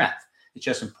in strength. It's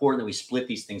just important that we split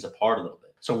these things apart a little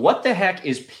bit. So what the heck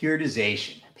is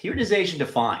periodization? Periodization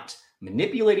defines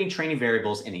manipulating training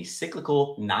variables in a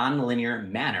cyclical, nonlinear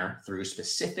manner through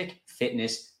specific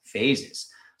fitness phases.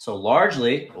 So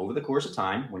largely, over the course of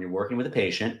time, when you're working with a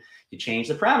patient, you change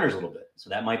the parameters a little bit. So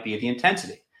that might be the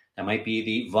intensity. That might be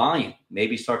the volume.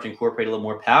 Maybe start to incorporate a little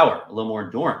more power, a little more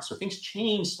endurance. So things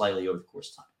change slightly over the course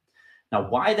of time. Now,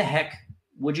 why the heck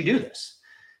would you do this?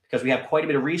 Because we have quite a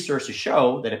bit of research to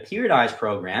show that a periodized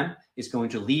program is going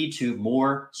to lead to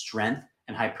more strength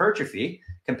and hypertrophy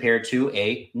compared to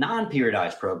a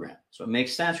non-periodized program. So it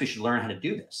makes sense we should learn how to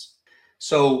do this.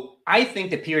 So I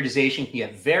think that periodization can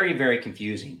get very, very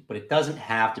confusing, but it doesn't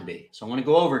have to be. So I want to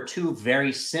go over two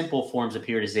very simple forms of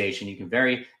periodization you can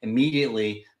very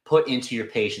immediately put into your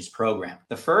patient's program.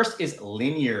 The first is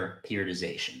linear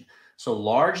periodization. So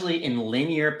largely in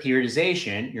linear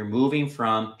periodization, you're moving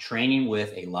from training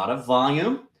with a lot of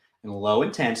volume and low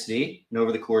intensity, and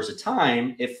over the course of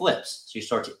time, it flips. So you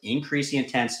start to increase the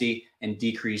intensity and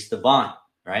decrease the volume,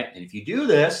 right? And if you do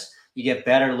this, you get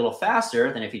better a little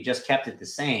faster than if you just kept it the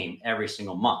same every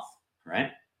single month,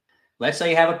 right? Let's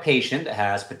say you have a patient that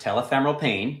has patellofemoral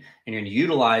pain and you're going to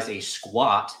utilize a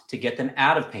squat to get them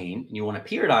out of pain, and you want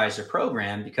to periodize their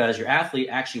program because your athlete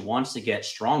actually wants to get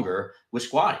stronger with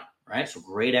squatting, right? So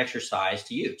great exercise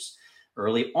to use.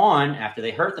 Early on, after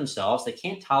they hurt themselves, they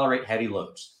can't tolerate heavy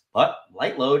loads, but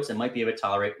light loads they might be able to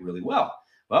tolerate really well.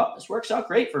 Well, this works out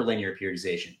great for linear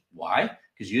periodization. Why?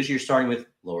 Because usually you're starting with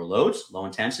lower loads, low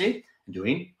intensity, and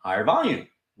doing higher volume,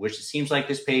 which it seems like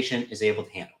this patient is able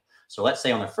to handle. So let's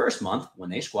say on the first month, when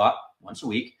they squat once a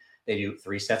week, they do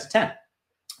 3 sets of 10.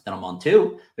 Then on month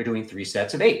 2, they're doing 3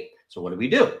 sets of 8. So what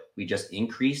do? We just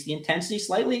increase the intensity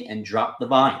slightly and drop the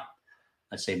volume.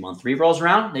 Let's say month 3 rolls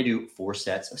around, they do 4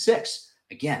 sets of 6.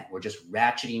 Again, we're just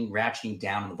ratcheting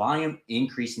down the volume,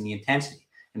 increasing the intensity.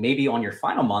 And maybe on your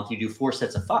final month, you do 4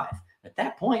 sets of 5. At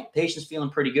that point, patient's feeling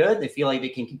pretty good. They feel like they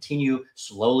can continue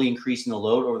slowly increasing the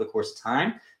load over the course of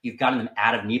time. You've gotten them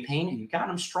out of knee pain and you've gotten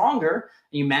them stronger,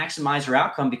 and you maximize your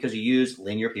outcome because you use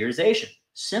linear periodization.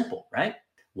 Simple, right?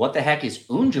 What the heck is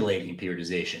undulating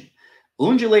periodization?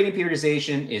 Undulating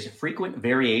periodization is frequent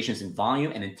variations in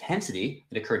volume and intensity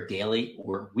that occur daily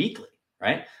or weekly,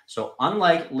 right? So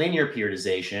unlike linear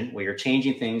periodization, where you're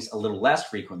changing things a little less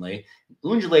frequently,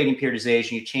 undulating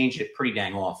periodization, you change it pretty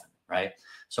dang often, right?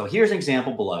 So here's an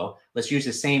example below. Let's use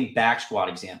the same back squat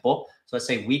example. So let's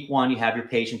say week 1, you have your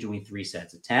patient doing 3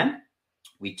 sets of 10.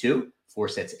 Week 2, 4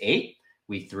 sets of 8.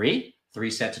 Week 3, 3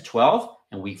 sets of 12.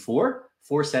 And week 4,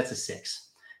 4 sets of 6.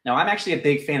 Now, I'm actually a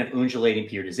big fan of undulating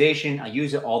periodization. I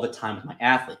use it all the time with my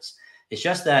athletes. It's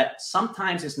just that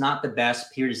sometimes it's not the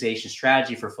best periodization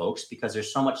strategy for folks because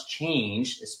there's so much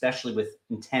change, especially with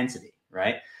intensity,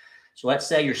 right? So let's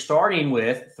say you're starting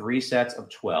with 3 sets of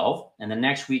 12, and the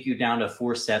next week you're down to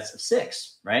 4 sets of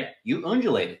 6, right? You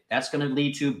undulate it. That's going to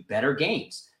lead to better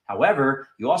gains. However,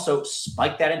 you also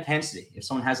spike that intensity. If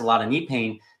someone has a lot of knee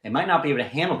pain, they might not be able to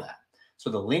handle that. So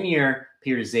the linear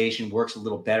periodization works a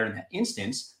little better in that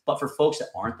instance, but for folks that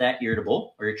aren't that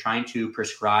irritable, or you're trying to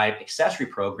prescribe accessory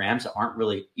programs that aren't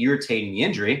really irritating the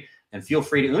injury, then feel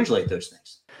free to undulate those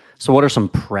things. So what are some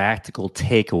practical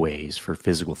takeaways for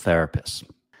physical therapists?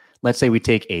 Let's say we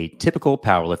take a typical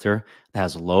powerlifter that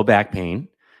has low back pain.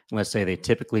 And let's say they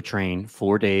typically train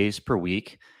 4 days per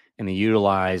week and they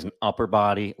utilize an upper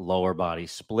body, lower body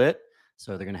split.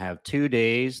 So they're going to have 2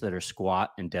 days that are squat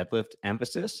and deadlift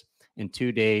emphasis and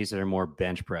 2 days that are more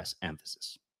bench press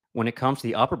emphasis. When it comes to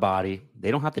the upper body, they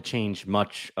don't have to change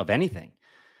much of anything.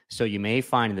 So you may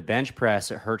find in the bench press,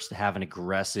 it hurts to have an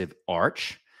aggressive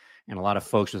arch. And a lot of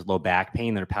folks with low back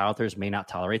pain that are powerlifters may not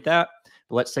tolerate that.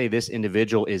 But let's say this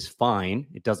individual is fine.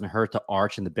 It doesn't hurt to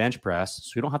arch in the bench press.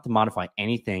 So you don't have to modify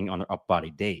anything on their upper body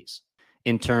days.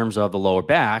 In terms of the lower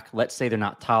back, let's say they're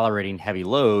not tolerating heavy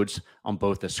loads on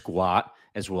both the squat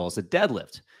as well as the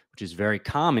deadlift, which is very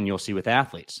common you'll see with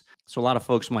athletes. So a lot of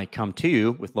folks might come to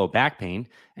you with low back pain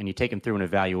and you take them through an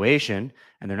evaluation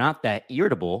and they're not that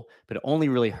irritable, but it only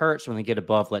really hurts when they get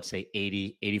above, let's say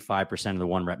 80, 85% of the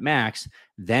 1 rep max,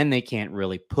 then they can't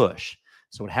really push.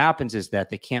 So what happens is that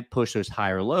they can't push those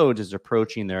higher loads as they're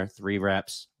approaching their 3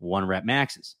 reps, 1 rep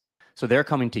maxes. So they're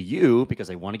coming to you because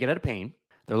they want to get out of pain.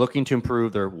 They're looking to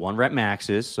improve their 1 rep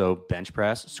maxes, so bench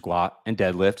press, squat, and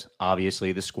deadlift.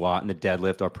 Obviously, the squat and the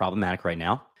deadlift are problematic right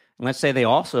now. And let's say they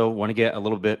also want to get a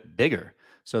little bit bigger.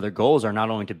 So their goals are not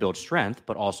only to build strength,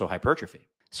 but also hypertrophy.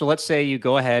 So let's say you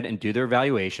go ahead and do their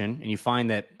evaluation and you find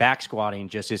that back squatting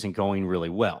just isn't going really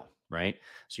well, right?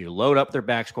 So you load up their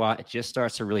back squat, it just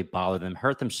starts to really bother them,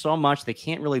 hurt them so much they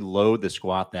can't really load the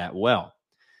squat that well.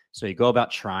 So you go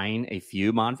about trying a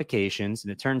few modifications,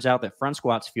 and it turns out that front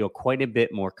squats feel quite a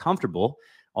bit more comfortable,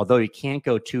 although you can't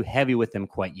go too heavy with them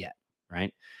quite yet,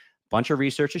 right? Bunch of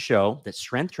research to show that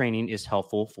strength training is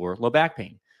helpful for low back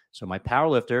pain. So my power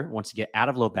lifter wants to get out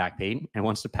of low back pain and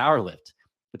wants to power lift.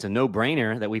 It's a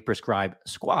no-brainer that we prescribe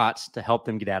squats to help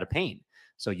them get out of pain.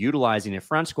 So utilizing a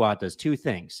front squat does 2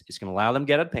 things. It's going to allow them to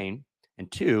get out of pain, and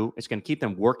 2, it's going to keep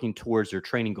them working towards their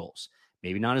training goals.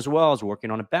 Maybe not as well as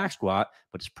working on a back squat,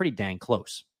 but it's pretty dang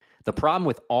close. The problem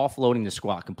with offloading the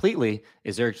squat completely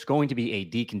is there's going to be a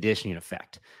deconditioning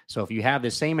effect. So if you have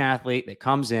the same athlete that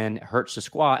comes in, hurts the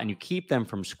squat, and you keep them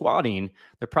from squatting,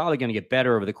 they're probably going to get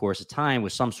better over the course of time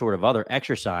with some sort of other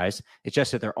exercise. It's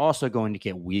just that they're also going to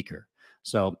get weaker.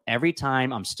 So every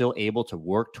time I'm still able to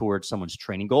work towards someone's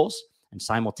training goals and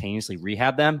simultaneously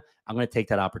rehab them, I'm going to take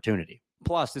that opportunity.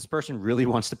 Plus, this person really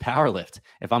wants to power lift.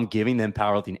 If I'm giving them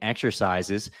powerlifting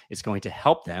exercises, it's going to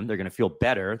help them. They're going to feel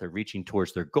better. They're reaching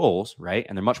towards their goals, right?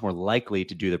 And they're much more likely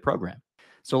to do the program.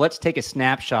 So let's take a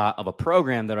snapshot of a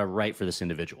program that I write for this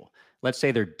individual. Let's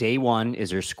say their day 1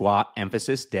 is their squat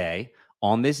emphasis day.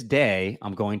 On this day,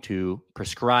 I'm going to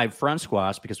prescribe front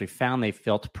squats because we found they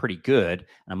felt pretty good.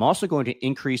 And I'm also going to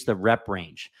increase the rep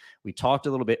range. We talked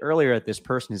a little bit earlier that this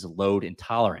person is load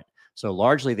intolerant. So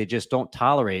largely, they just don't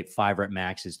tolerate 5-rep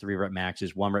maxes, 3-rep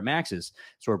maxes, 1-rep maxes.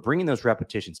 So we're bringing those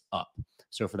repetitions up.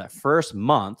 So for that first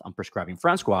month, I'm prescribing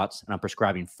front squats, and I'm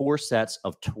prescribing 4 sets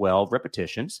of 12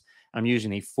 repetitions. I'm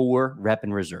using a 4-rep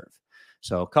in reserve.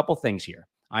 So a couple things here.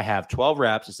 I have 12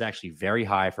 reps. It's actually very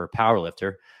high for a power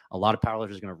lifter. A lot of power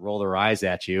lifters are going to roll their eyes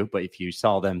at you, but if you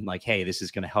tell them like, hey, this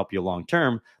is going to help you long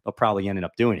term, they'll probably end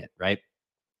up doing it, right?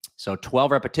 So 12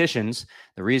 repetitions,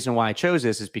 the reason why I chose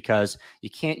this is because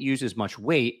you can't use as much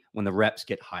weight when the reps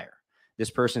get higher. This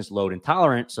person's load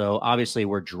intolerant, so obviously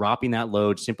we're dropping that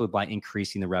load simply by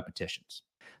increasing the repetitions.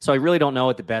 So I really don't know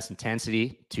what the best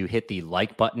intensity to hit the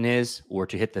like button is or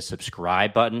to hit the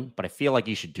subscribe button, but I feel like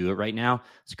you should do it right now.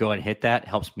 So go ahead and hit that. It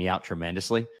helps me out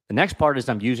tremendously. The next part is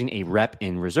I'm using a rep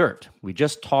in reserved. We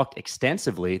just talked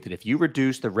extensively that if you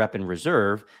reduce the rep in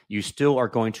reserve, you still are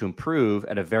going to improve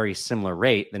at a very similar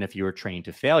rate than if you were trained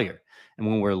to failure. And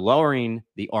when we're lowering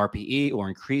the RPE or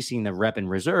increasing the rep in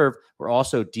reserve, we're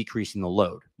also decreasing the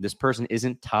load. This person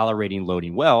isn't tolerating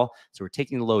loading well, so we're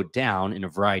taking the load down in a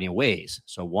variety of ways.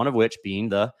 So one of which being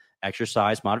the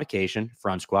exercise modification,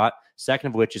 front squat. Second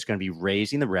of which is going to be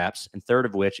raising the reps. And third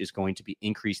of which is going to be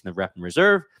increasing the rep in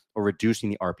reserve or reducing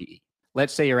the RPE.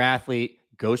 Let's say your athlete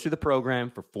goes through the program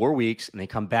for 4 weeks and they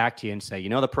come back to you and say, you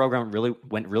know, the program really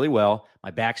went really well.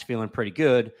 My back's feeling pretty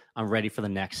good. I'm ready for the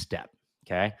next step.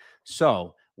 Okay.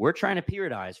 So we're trying to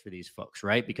periodize for these folks,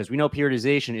 right? Because we know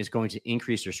periodization is going to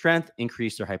increase their strength,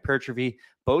 increase their hypertrophy,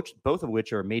 both of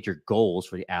which are major goals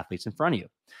for the athletes in front of you.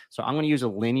 So I'm going to use a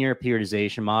linear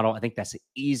periodization model. I think that's the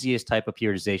easiest type of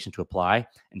periodization to apply. And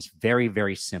it's very,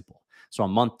 very simple. So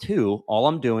on month 2, all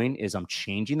I'm doing is I'm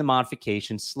changing the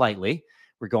modification slightly.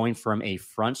 We're going from a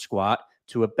front squat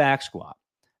to a back squat.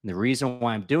 And the reason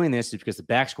why I'm doing this is because the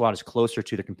back squat is closer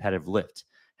to the competitive lift.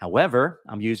 However,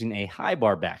 I'm using a high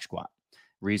bar back squat.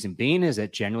 Reason being is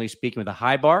that generally speaking with a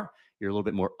high bar, you're a little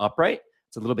bit more upright.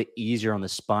 It's a little bit easier on the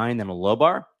spine than a low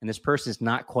bar. And this person is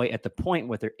not quite at the point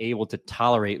where they're able to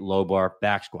tolerate low bar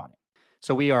back squatting.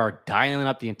 So we are dialing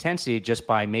up the intensity just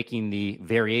by making the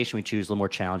variation we choose a little more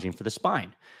challenging for the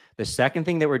spine. The second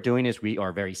thing that we're doing is we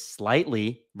are very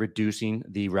slightly reducing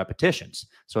the repetitions.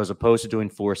 So as opposed to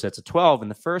doing 4 sets of 12 in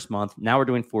the first month, now we're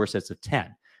doing 4 sets of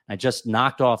 10. I just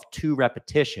knocked off 2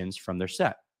 repetitions from their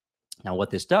set. Now, what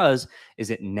this does is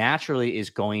it naturally is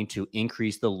going to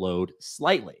increase the load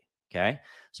slightly, okay?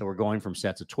 So we're going from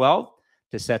sets of 12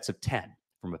 to sets of 10.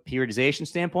 From a periodization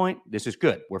standpoint, this is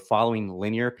good. We're following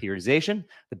linear periodization.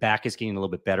 The back is getting a little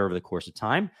bit better over the course of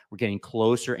time. We're getting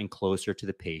closer and closer to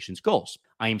the patient's goals.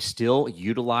 I am still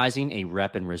utilizing a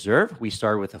rep in reserve. We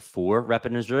started with a 4 rep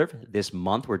in reserve. This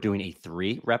month, we're doing a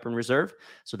 3 rep in reserve.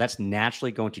 So that's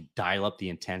naturally going to dial up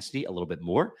the intensity a little bit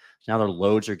more. So now their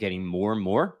loads are getting more and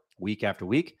more week after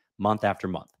week, month after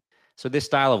month. So this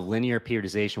style of linear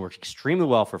periodization works extremely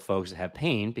well for folks that have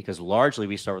pain because largely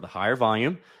we start with a higher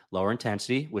volume, lower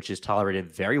intensity, which is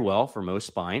tolerated very well for most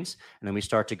spines. And then we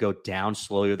start to go down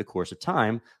slowly over the course of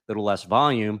time, a little less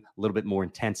volume, a little bit more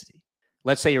intensity.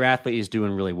 Let's say your athlete is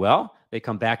doing really well. They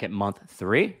come back at month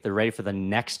 3. They're ready for the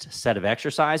next set of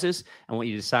exercises. And what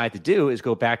you decide to do is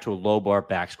go back to a low bar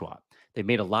back squat. They've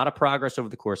made a lot of progress over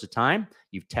the course of time.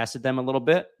 You've tested them a little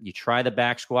bit. You try the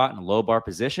back squat in a low bar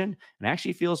position, and it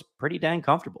actually feels pretty dang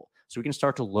comfortable. So we can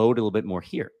start to load a little bit more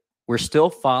here. We're still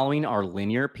following our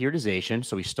linear periodization.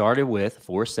 So we started with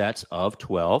 4 sets of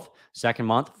 12. Second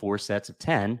month, 4 sets of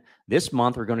 10. This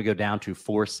month, we're going to go down to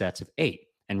 4 sets of 8.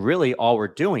 And really, all we're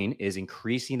doing is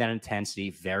increasing that intensity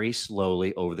very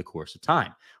slowly over the course of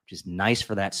time, which is nice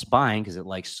for that spine because it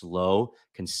likes slow,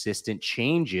 consistent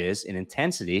changes in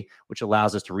intensity, which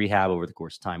allows us to rehab over the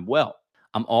course of time well.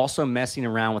 I'm also messing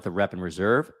around with a rep in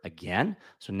reserve again.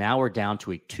 So now we're down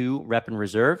to a 2 rep in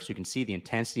reserve. So you can see the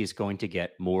intensity is going to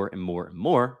get more and more and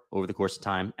more over the course of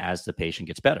time as the patient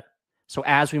gets better. So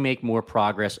as we make more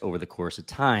progress over the course of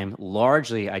time,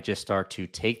 largely I just start to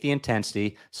take the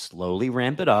intensity, slowly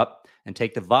ramp it up, and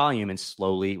take the volume and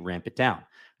slowly ramp it down.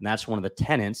 And that's one of the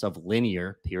tenets of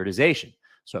linear periodization.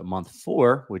 So at month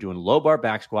 4, we're doing low bar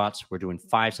back squats. We're doing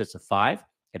 5 sets of 5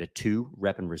 at a 2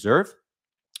 rep in reserve.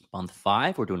 Month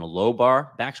 5, we're doing a low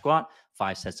bar back squat,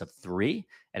 5 sets of 3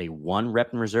 at a 1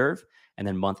 rep in reserve. And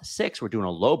then month 6, we're doing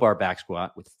a low bar back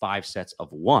squat with 5 sets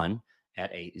of 1 at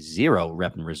a 0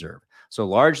 rep in reserve. So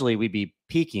largely we'd be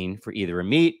peaking for either a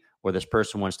meet or this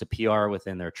person wants to PR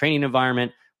within their training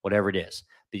environment, whatever it is.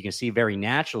 But you can see very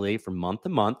naturally from month to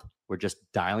month, we're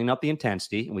just dialing up the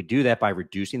intensity. And we do that by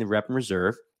reducing the rep in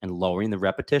reserve and lowering the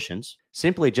repetitions.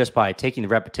 Simply just by taking the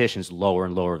repetitions lower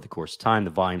and lower over the course of time, the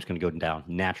volume is going to go down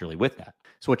naturally with that.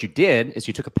 So what you did is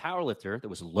you took a power lifter that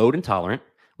was load intolerant.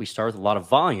 We started with a lot of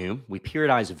volume. We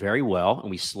periodized very well,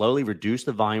 and we slowly reduced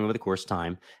the volume over the course of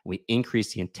time. We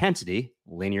increased the intensity,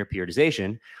 linear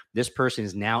periodization. This person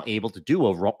is now able to do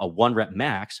a 1 rep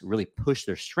max, really push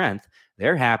their strength.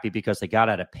 They're happy because they got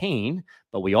out of pain,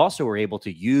 but we also were able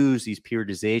to use these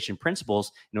periodization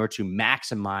principles in order to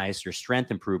maximize their strength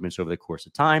improvements over the course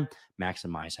of time,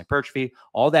 maximize hypertrophy,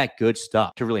 all that good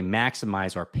stuff to really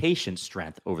maximize our patient's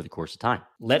strength over the course of time.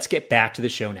 Let's get back to the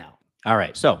show now. All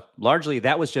right. So largely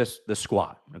that was just the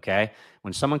squat. Okay.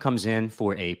 When someone comes in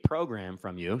for a program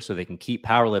from you so they can keep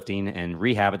powerlifting and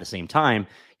rehab at the same time,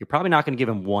 you're probably not going to give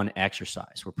them one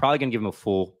exercise. We're probably going to give them a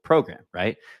full program,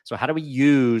 right? So how do we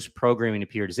use programming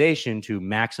and periodization to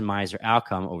maximize their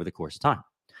outcome over the course of time?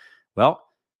 Well,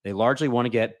 they largely want to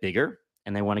get bigger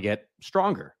and they want to get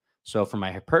stronger. So from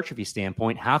my hypertrophy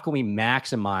standpoint, how can we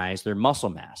maximize their muscle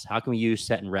mass? How can we use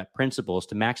set and rep principles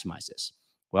to maximize this?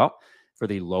 Well, for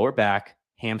the lower back,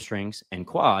 hamstrings, and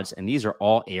quads, and these are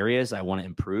all areas I want to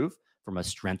improve from a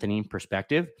strengthening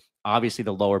perspective. Obviously,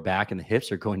 the lower back and the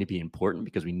hips are going to be important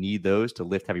because we need those to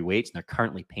lift heavy weights, and they're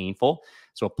currently painful.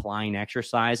 So applying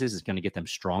exercises is going to get them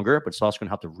stronger, but it's also going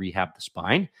to help to rehab the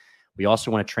spine. We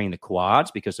also want to train the quads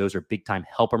because those are big-time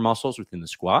helper muscles within the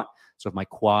squat. So if my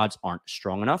quads aren't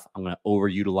strong enough, I'm going to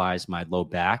overutilize my low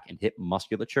back and hip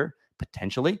musculature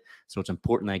potentially. So it's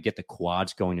important that I get the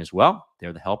quads going as well.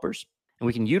 They're the helpers. And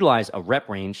we can utilize a rep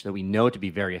range that we know to be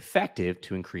very effective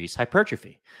to increase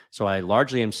hypertrophy. So I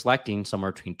largely am selecting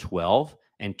somewhere between 12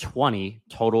 and 20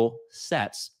 total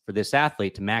sets for this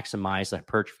athlete to maximize the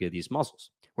hypertrophy of these muscles.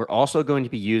 We're also going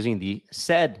to be using the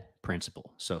SAID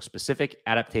principle, so specific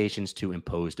adaptations to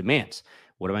imposed demands.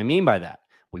 What do I mean by that?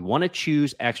 We want to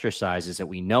choose exercises that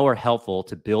we know are helpful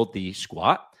to build the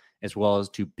squat as well as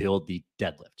to build the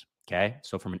deadlift. Okay,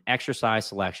 so from an exercise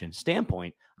selection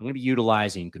standpoint, I'm going to be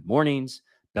utilizing good mornings,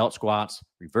 belt squats,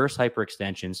 reverse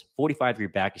hyperextensions, 45-degree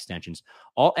back extensions,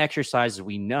 all exercises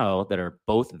we know that are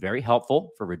both very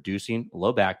helpful for reducing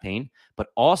low back pain, but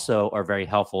also are very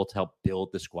helpful to help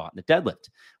build the squat and the deadlift.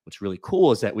 What's really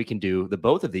cool is that we can do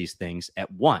both of these things at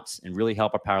once and really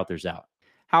help our powerlifters out.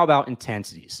 How about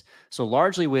intensities? So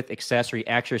largely with accessory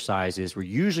exercises, we're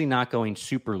usually not going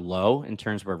super low in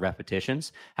terms of our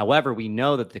repetitions. However, we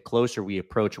know that the closer we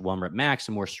approach 1 rep max,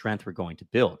 the more strength we're going to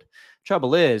build.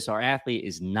 Trouble is, our athlete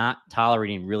is not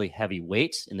tolerating really heavy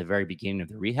weights in the very beginning of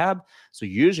the rehab. So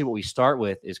usually what we start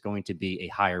with is going to be a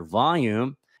higher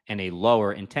volume and a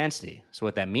lower intensity. So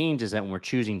what that means is that when we're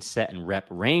choosing set and rep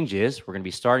ranges, we're going to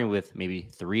be starting with maybe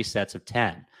 3 sets of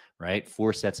 10, right?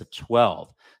 4 sets of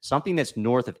 12. Something that's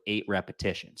north of 8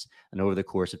 repetitions. And over the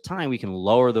course of time, we can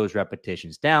lower those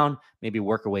repetitions down, maybe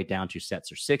work our way down to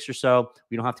sets or 6 or so.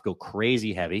 We don't have to go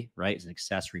crazy heavy, right? It's an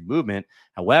accessory movement.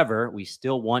 However, we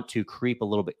still want to creep a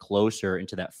little bit closer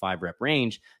into that 5 rep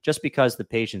range just because the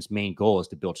patient's main goal is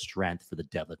to build strength for the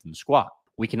deadlift and the squat.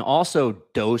 We can also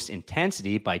dose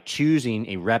intensity by choosing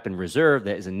a rep in reserve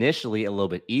that is initially a little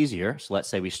bit easier. So let's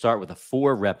say we start with a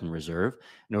 4 rep in reserve,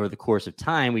 and over the course of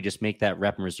time, we just make that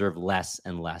rep in reserve less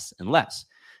and less and less.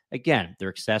 Again, they're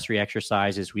accessory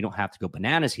exercises. We don't have to go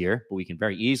bananas here, but we can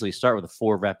very easily start with a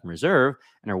 4-rep in reserve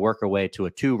and work our way to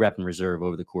a 2-rep in reserve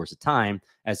over the course of time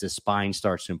as the spine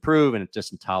starts to improve and it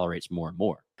just tolerates more and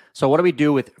more. So what do we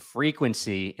do with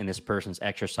frequency in this person's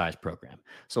exercise program?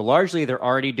 So largely they're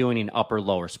already doing an upper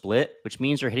lower split, which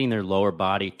means they're hitting their lower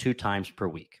body 2 times per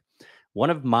week. One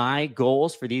of my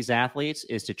goals for these athletes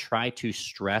is to try to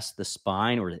stress the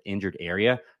spine or the injured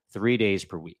area 3 days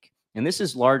per week. And this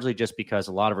is largely just because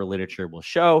a lot of our literature will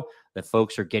show that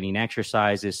folks are getting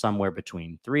exercises somewhere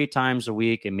between 3 times a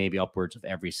week and maybe upwards of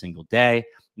every single day.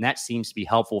 And that seems to be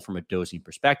helpful from a dosing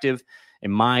perspective.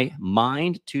 In my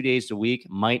mind, 2 days a week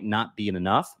might not be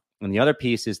enough. And the other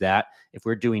piece is that if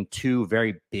we're doing 2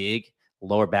 very big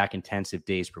lower back intensive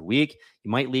days per week,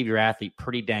 you might leave your athlete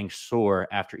pretty dang sore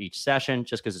after each session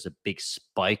just because it's a big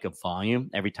spike of volume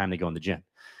every time they go in the gym.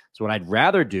 So what I'd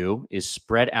rather do is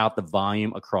spread out the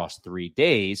volume across 3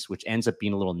 days, which ends up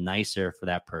being a little nicer for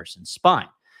that person's spine.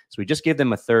 So we just give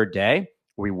them a 3rd day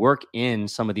where we work in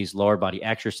some of these lower body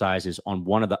exercises on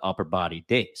one of the upper body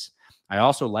days. I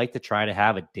also like to try to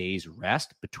have a day's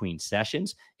rest between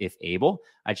sessions if able.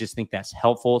 I just think that's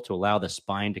helpful to allow the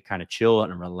spine to kind of chill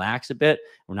and relax a bit.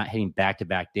 We're not hitting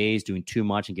back-to-back days, doing too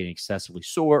much and getting excessively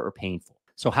sore or painful.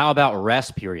 So how about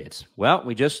rest periods? Well,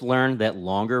 we just learned that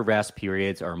longer rest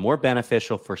periods are more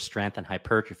beneficial for strength and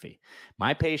hypertrophy.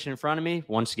 My patient in front of me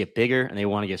wants to get bigger and they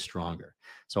want to get stronger.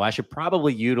 So I should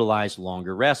probably utilize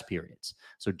longer rest periods.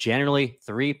 So generally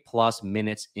 3+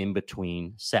 minutes in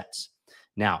between sets.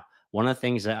 Now, one of the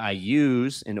things that I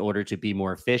use in order to be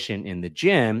more efficient in the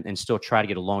gym and still try to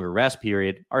get a longer rest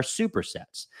period are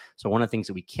supersets. So one of the things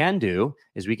that we can do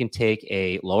is we can take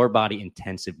a lower body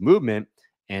intensive movement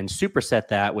and superset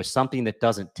that with something that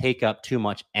doesn't take up too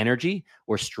much energy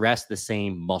or stress the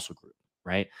same muscle group,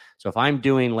 right? So if I'm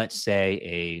doing, let's say,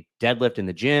 a deadlift in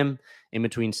the gym, in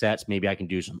between sets, maybe I can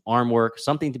do some arm work,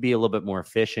 something to be a little bit more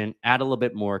efficient, add a little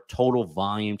bit more total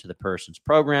volume to the person's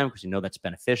program because that's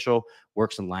beneficial,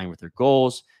 works in line with their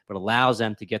goals, but allows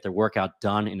them to get their workout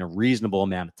done in a reasonable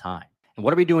amount of time. And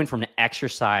what are we doing from an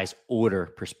exercise order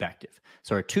perspective?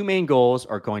 So our 2 main goals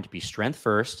are going to be strength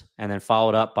first and then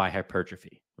followed up by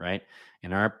hypertrophy, right?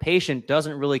 And our patient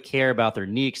doesn't really care about their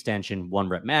knee extension 1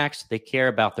 rep max. They care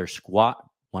about their squat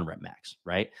 1 rep max,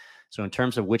 right? So in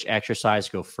terms of which exercise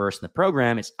go first in the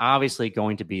program, it's obviously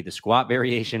going to be the squat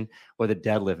variation or the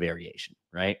deadlift variation,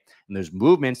 right? And those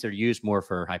movements that are used more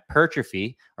for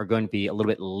hypertrophy are going to be a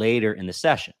little bit later in the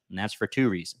session. And that's for 2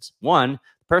 reasons. One,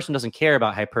 the person doesn't care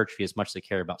about hypertrophy as much as they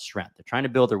care about strength. They're trying to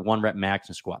build their 1 rep max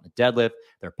and squat and the deadlift.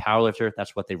 They're a power lifter.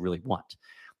 That's what they really want.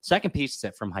 Second piece is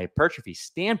that from hypertrophy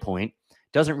standpoint,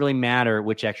 doesn't really matter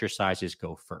which exercises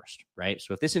go first, right?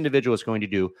 So if this individual is going to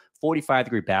do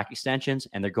 45-degree back extensions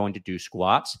and they're going to do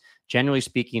squats, generally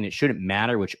speaking, it shouldn't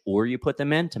matter which order you put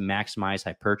them in to maximize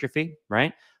hypertrophy,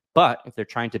 right? But if they're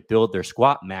trying to build their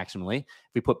squat maximally,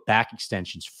 if we put back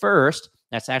extensions first,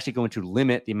 that's actually going to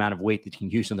limit the amount of weight that you can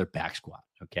use in their back squat,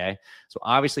 okay? So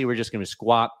obviously, we're just going to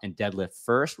squat and deadlift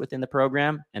first within the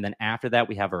program, and then after that,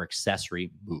 we have our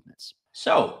accessory movements.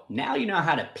 So now you know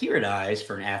how to periodize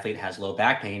for an athlete that has low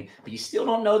back pain, but you still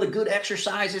don't know the good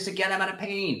exercises to get them out of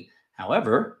pain.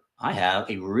 However, I have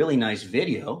a really nice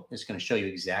video that's going to show you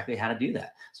exactly how to do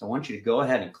that. So I want you to go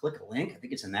ahead and click a link. I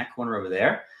think it's in that corner over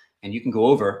there. And you can go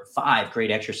over 5 great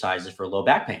exercises for low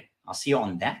back pain. I'll see you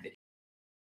on that video.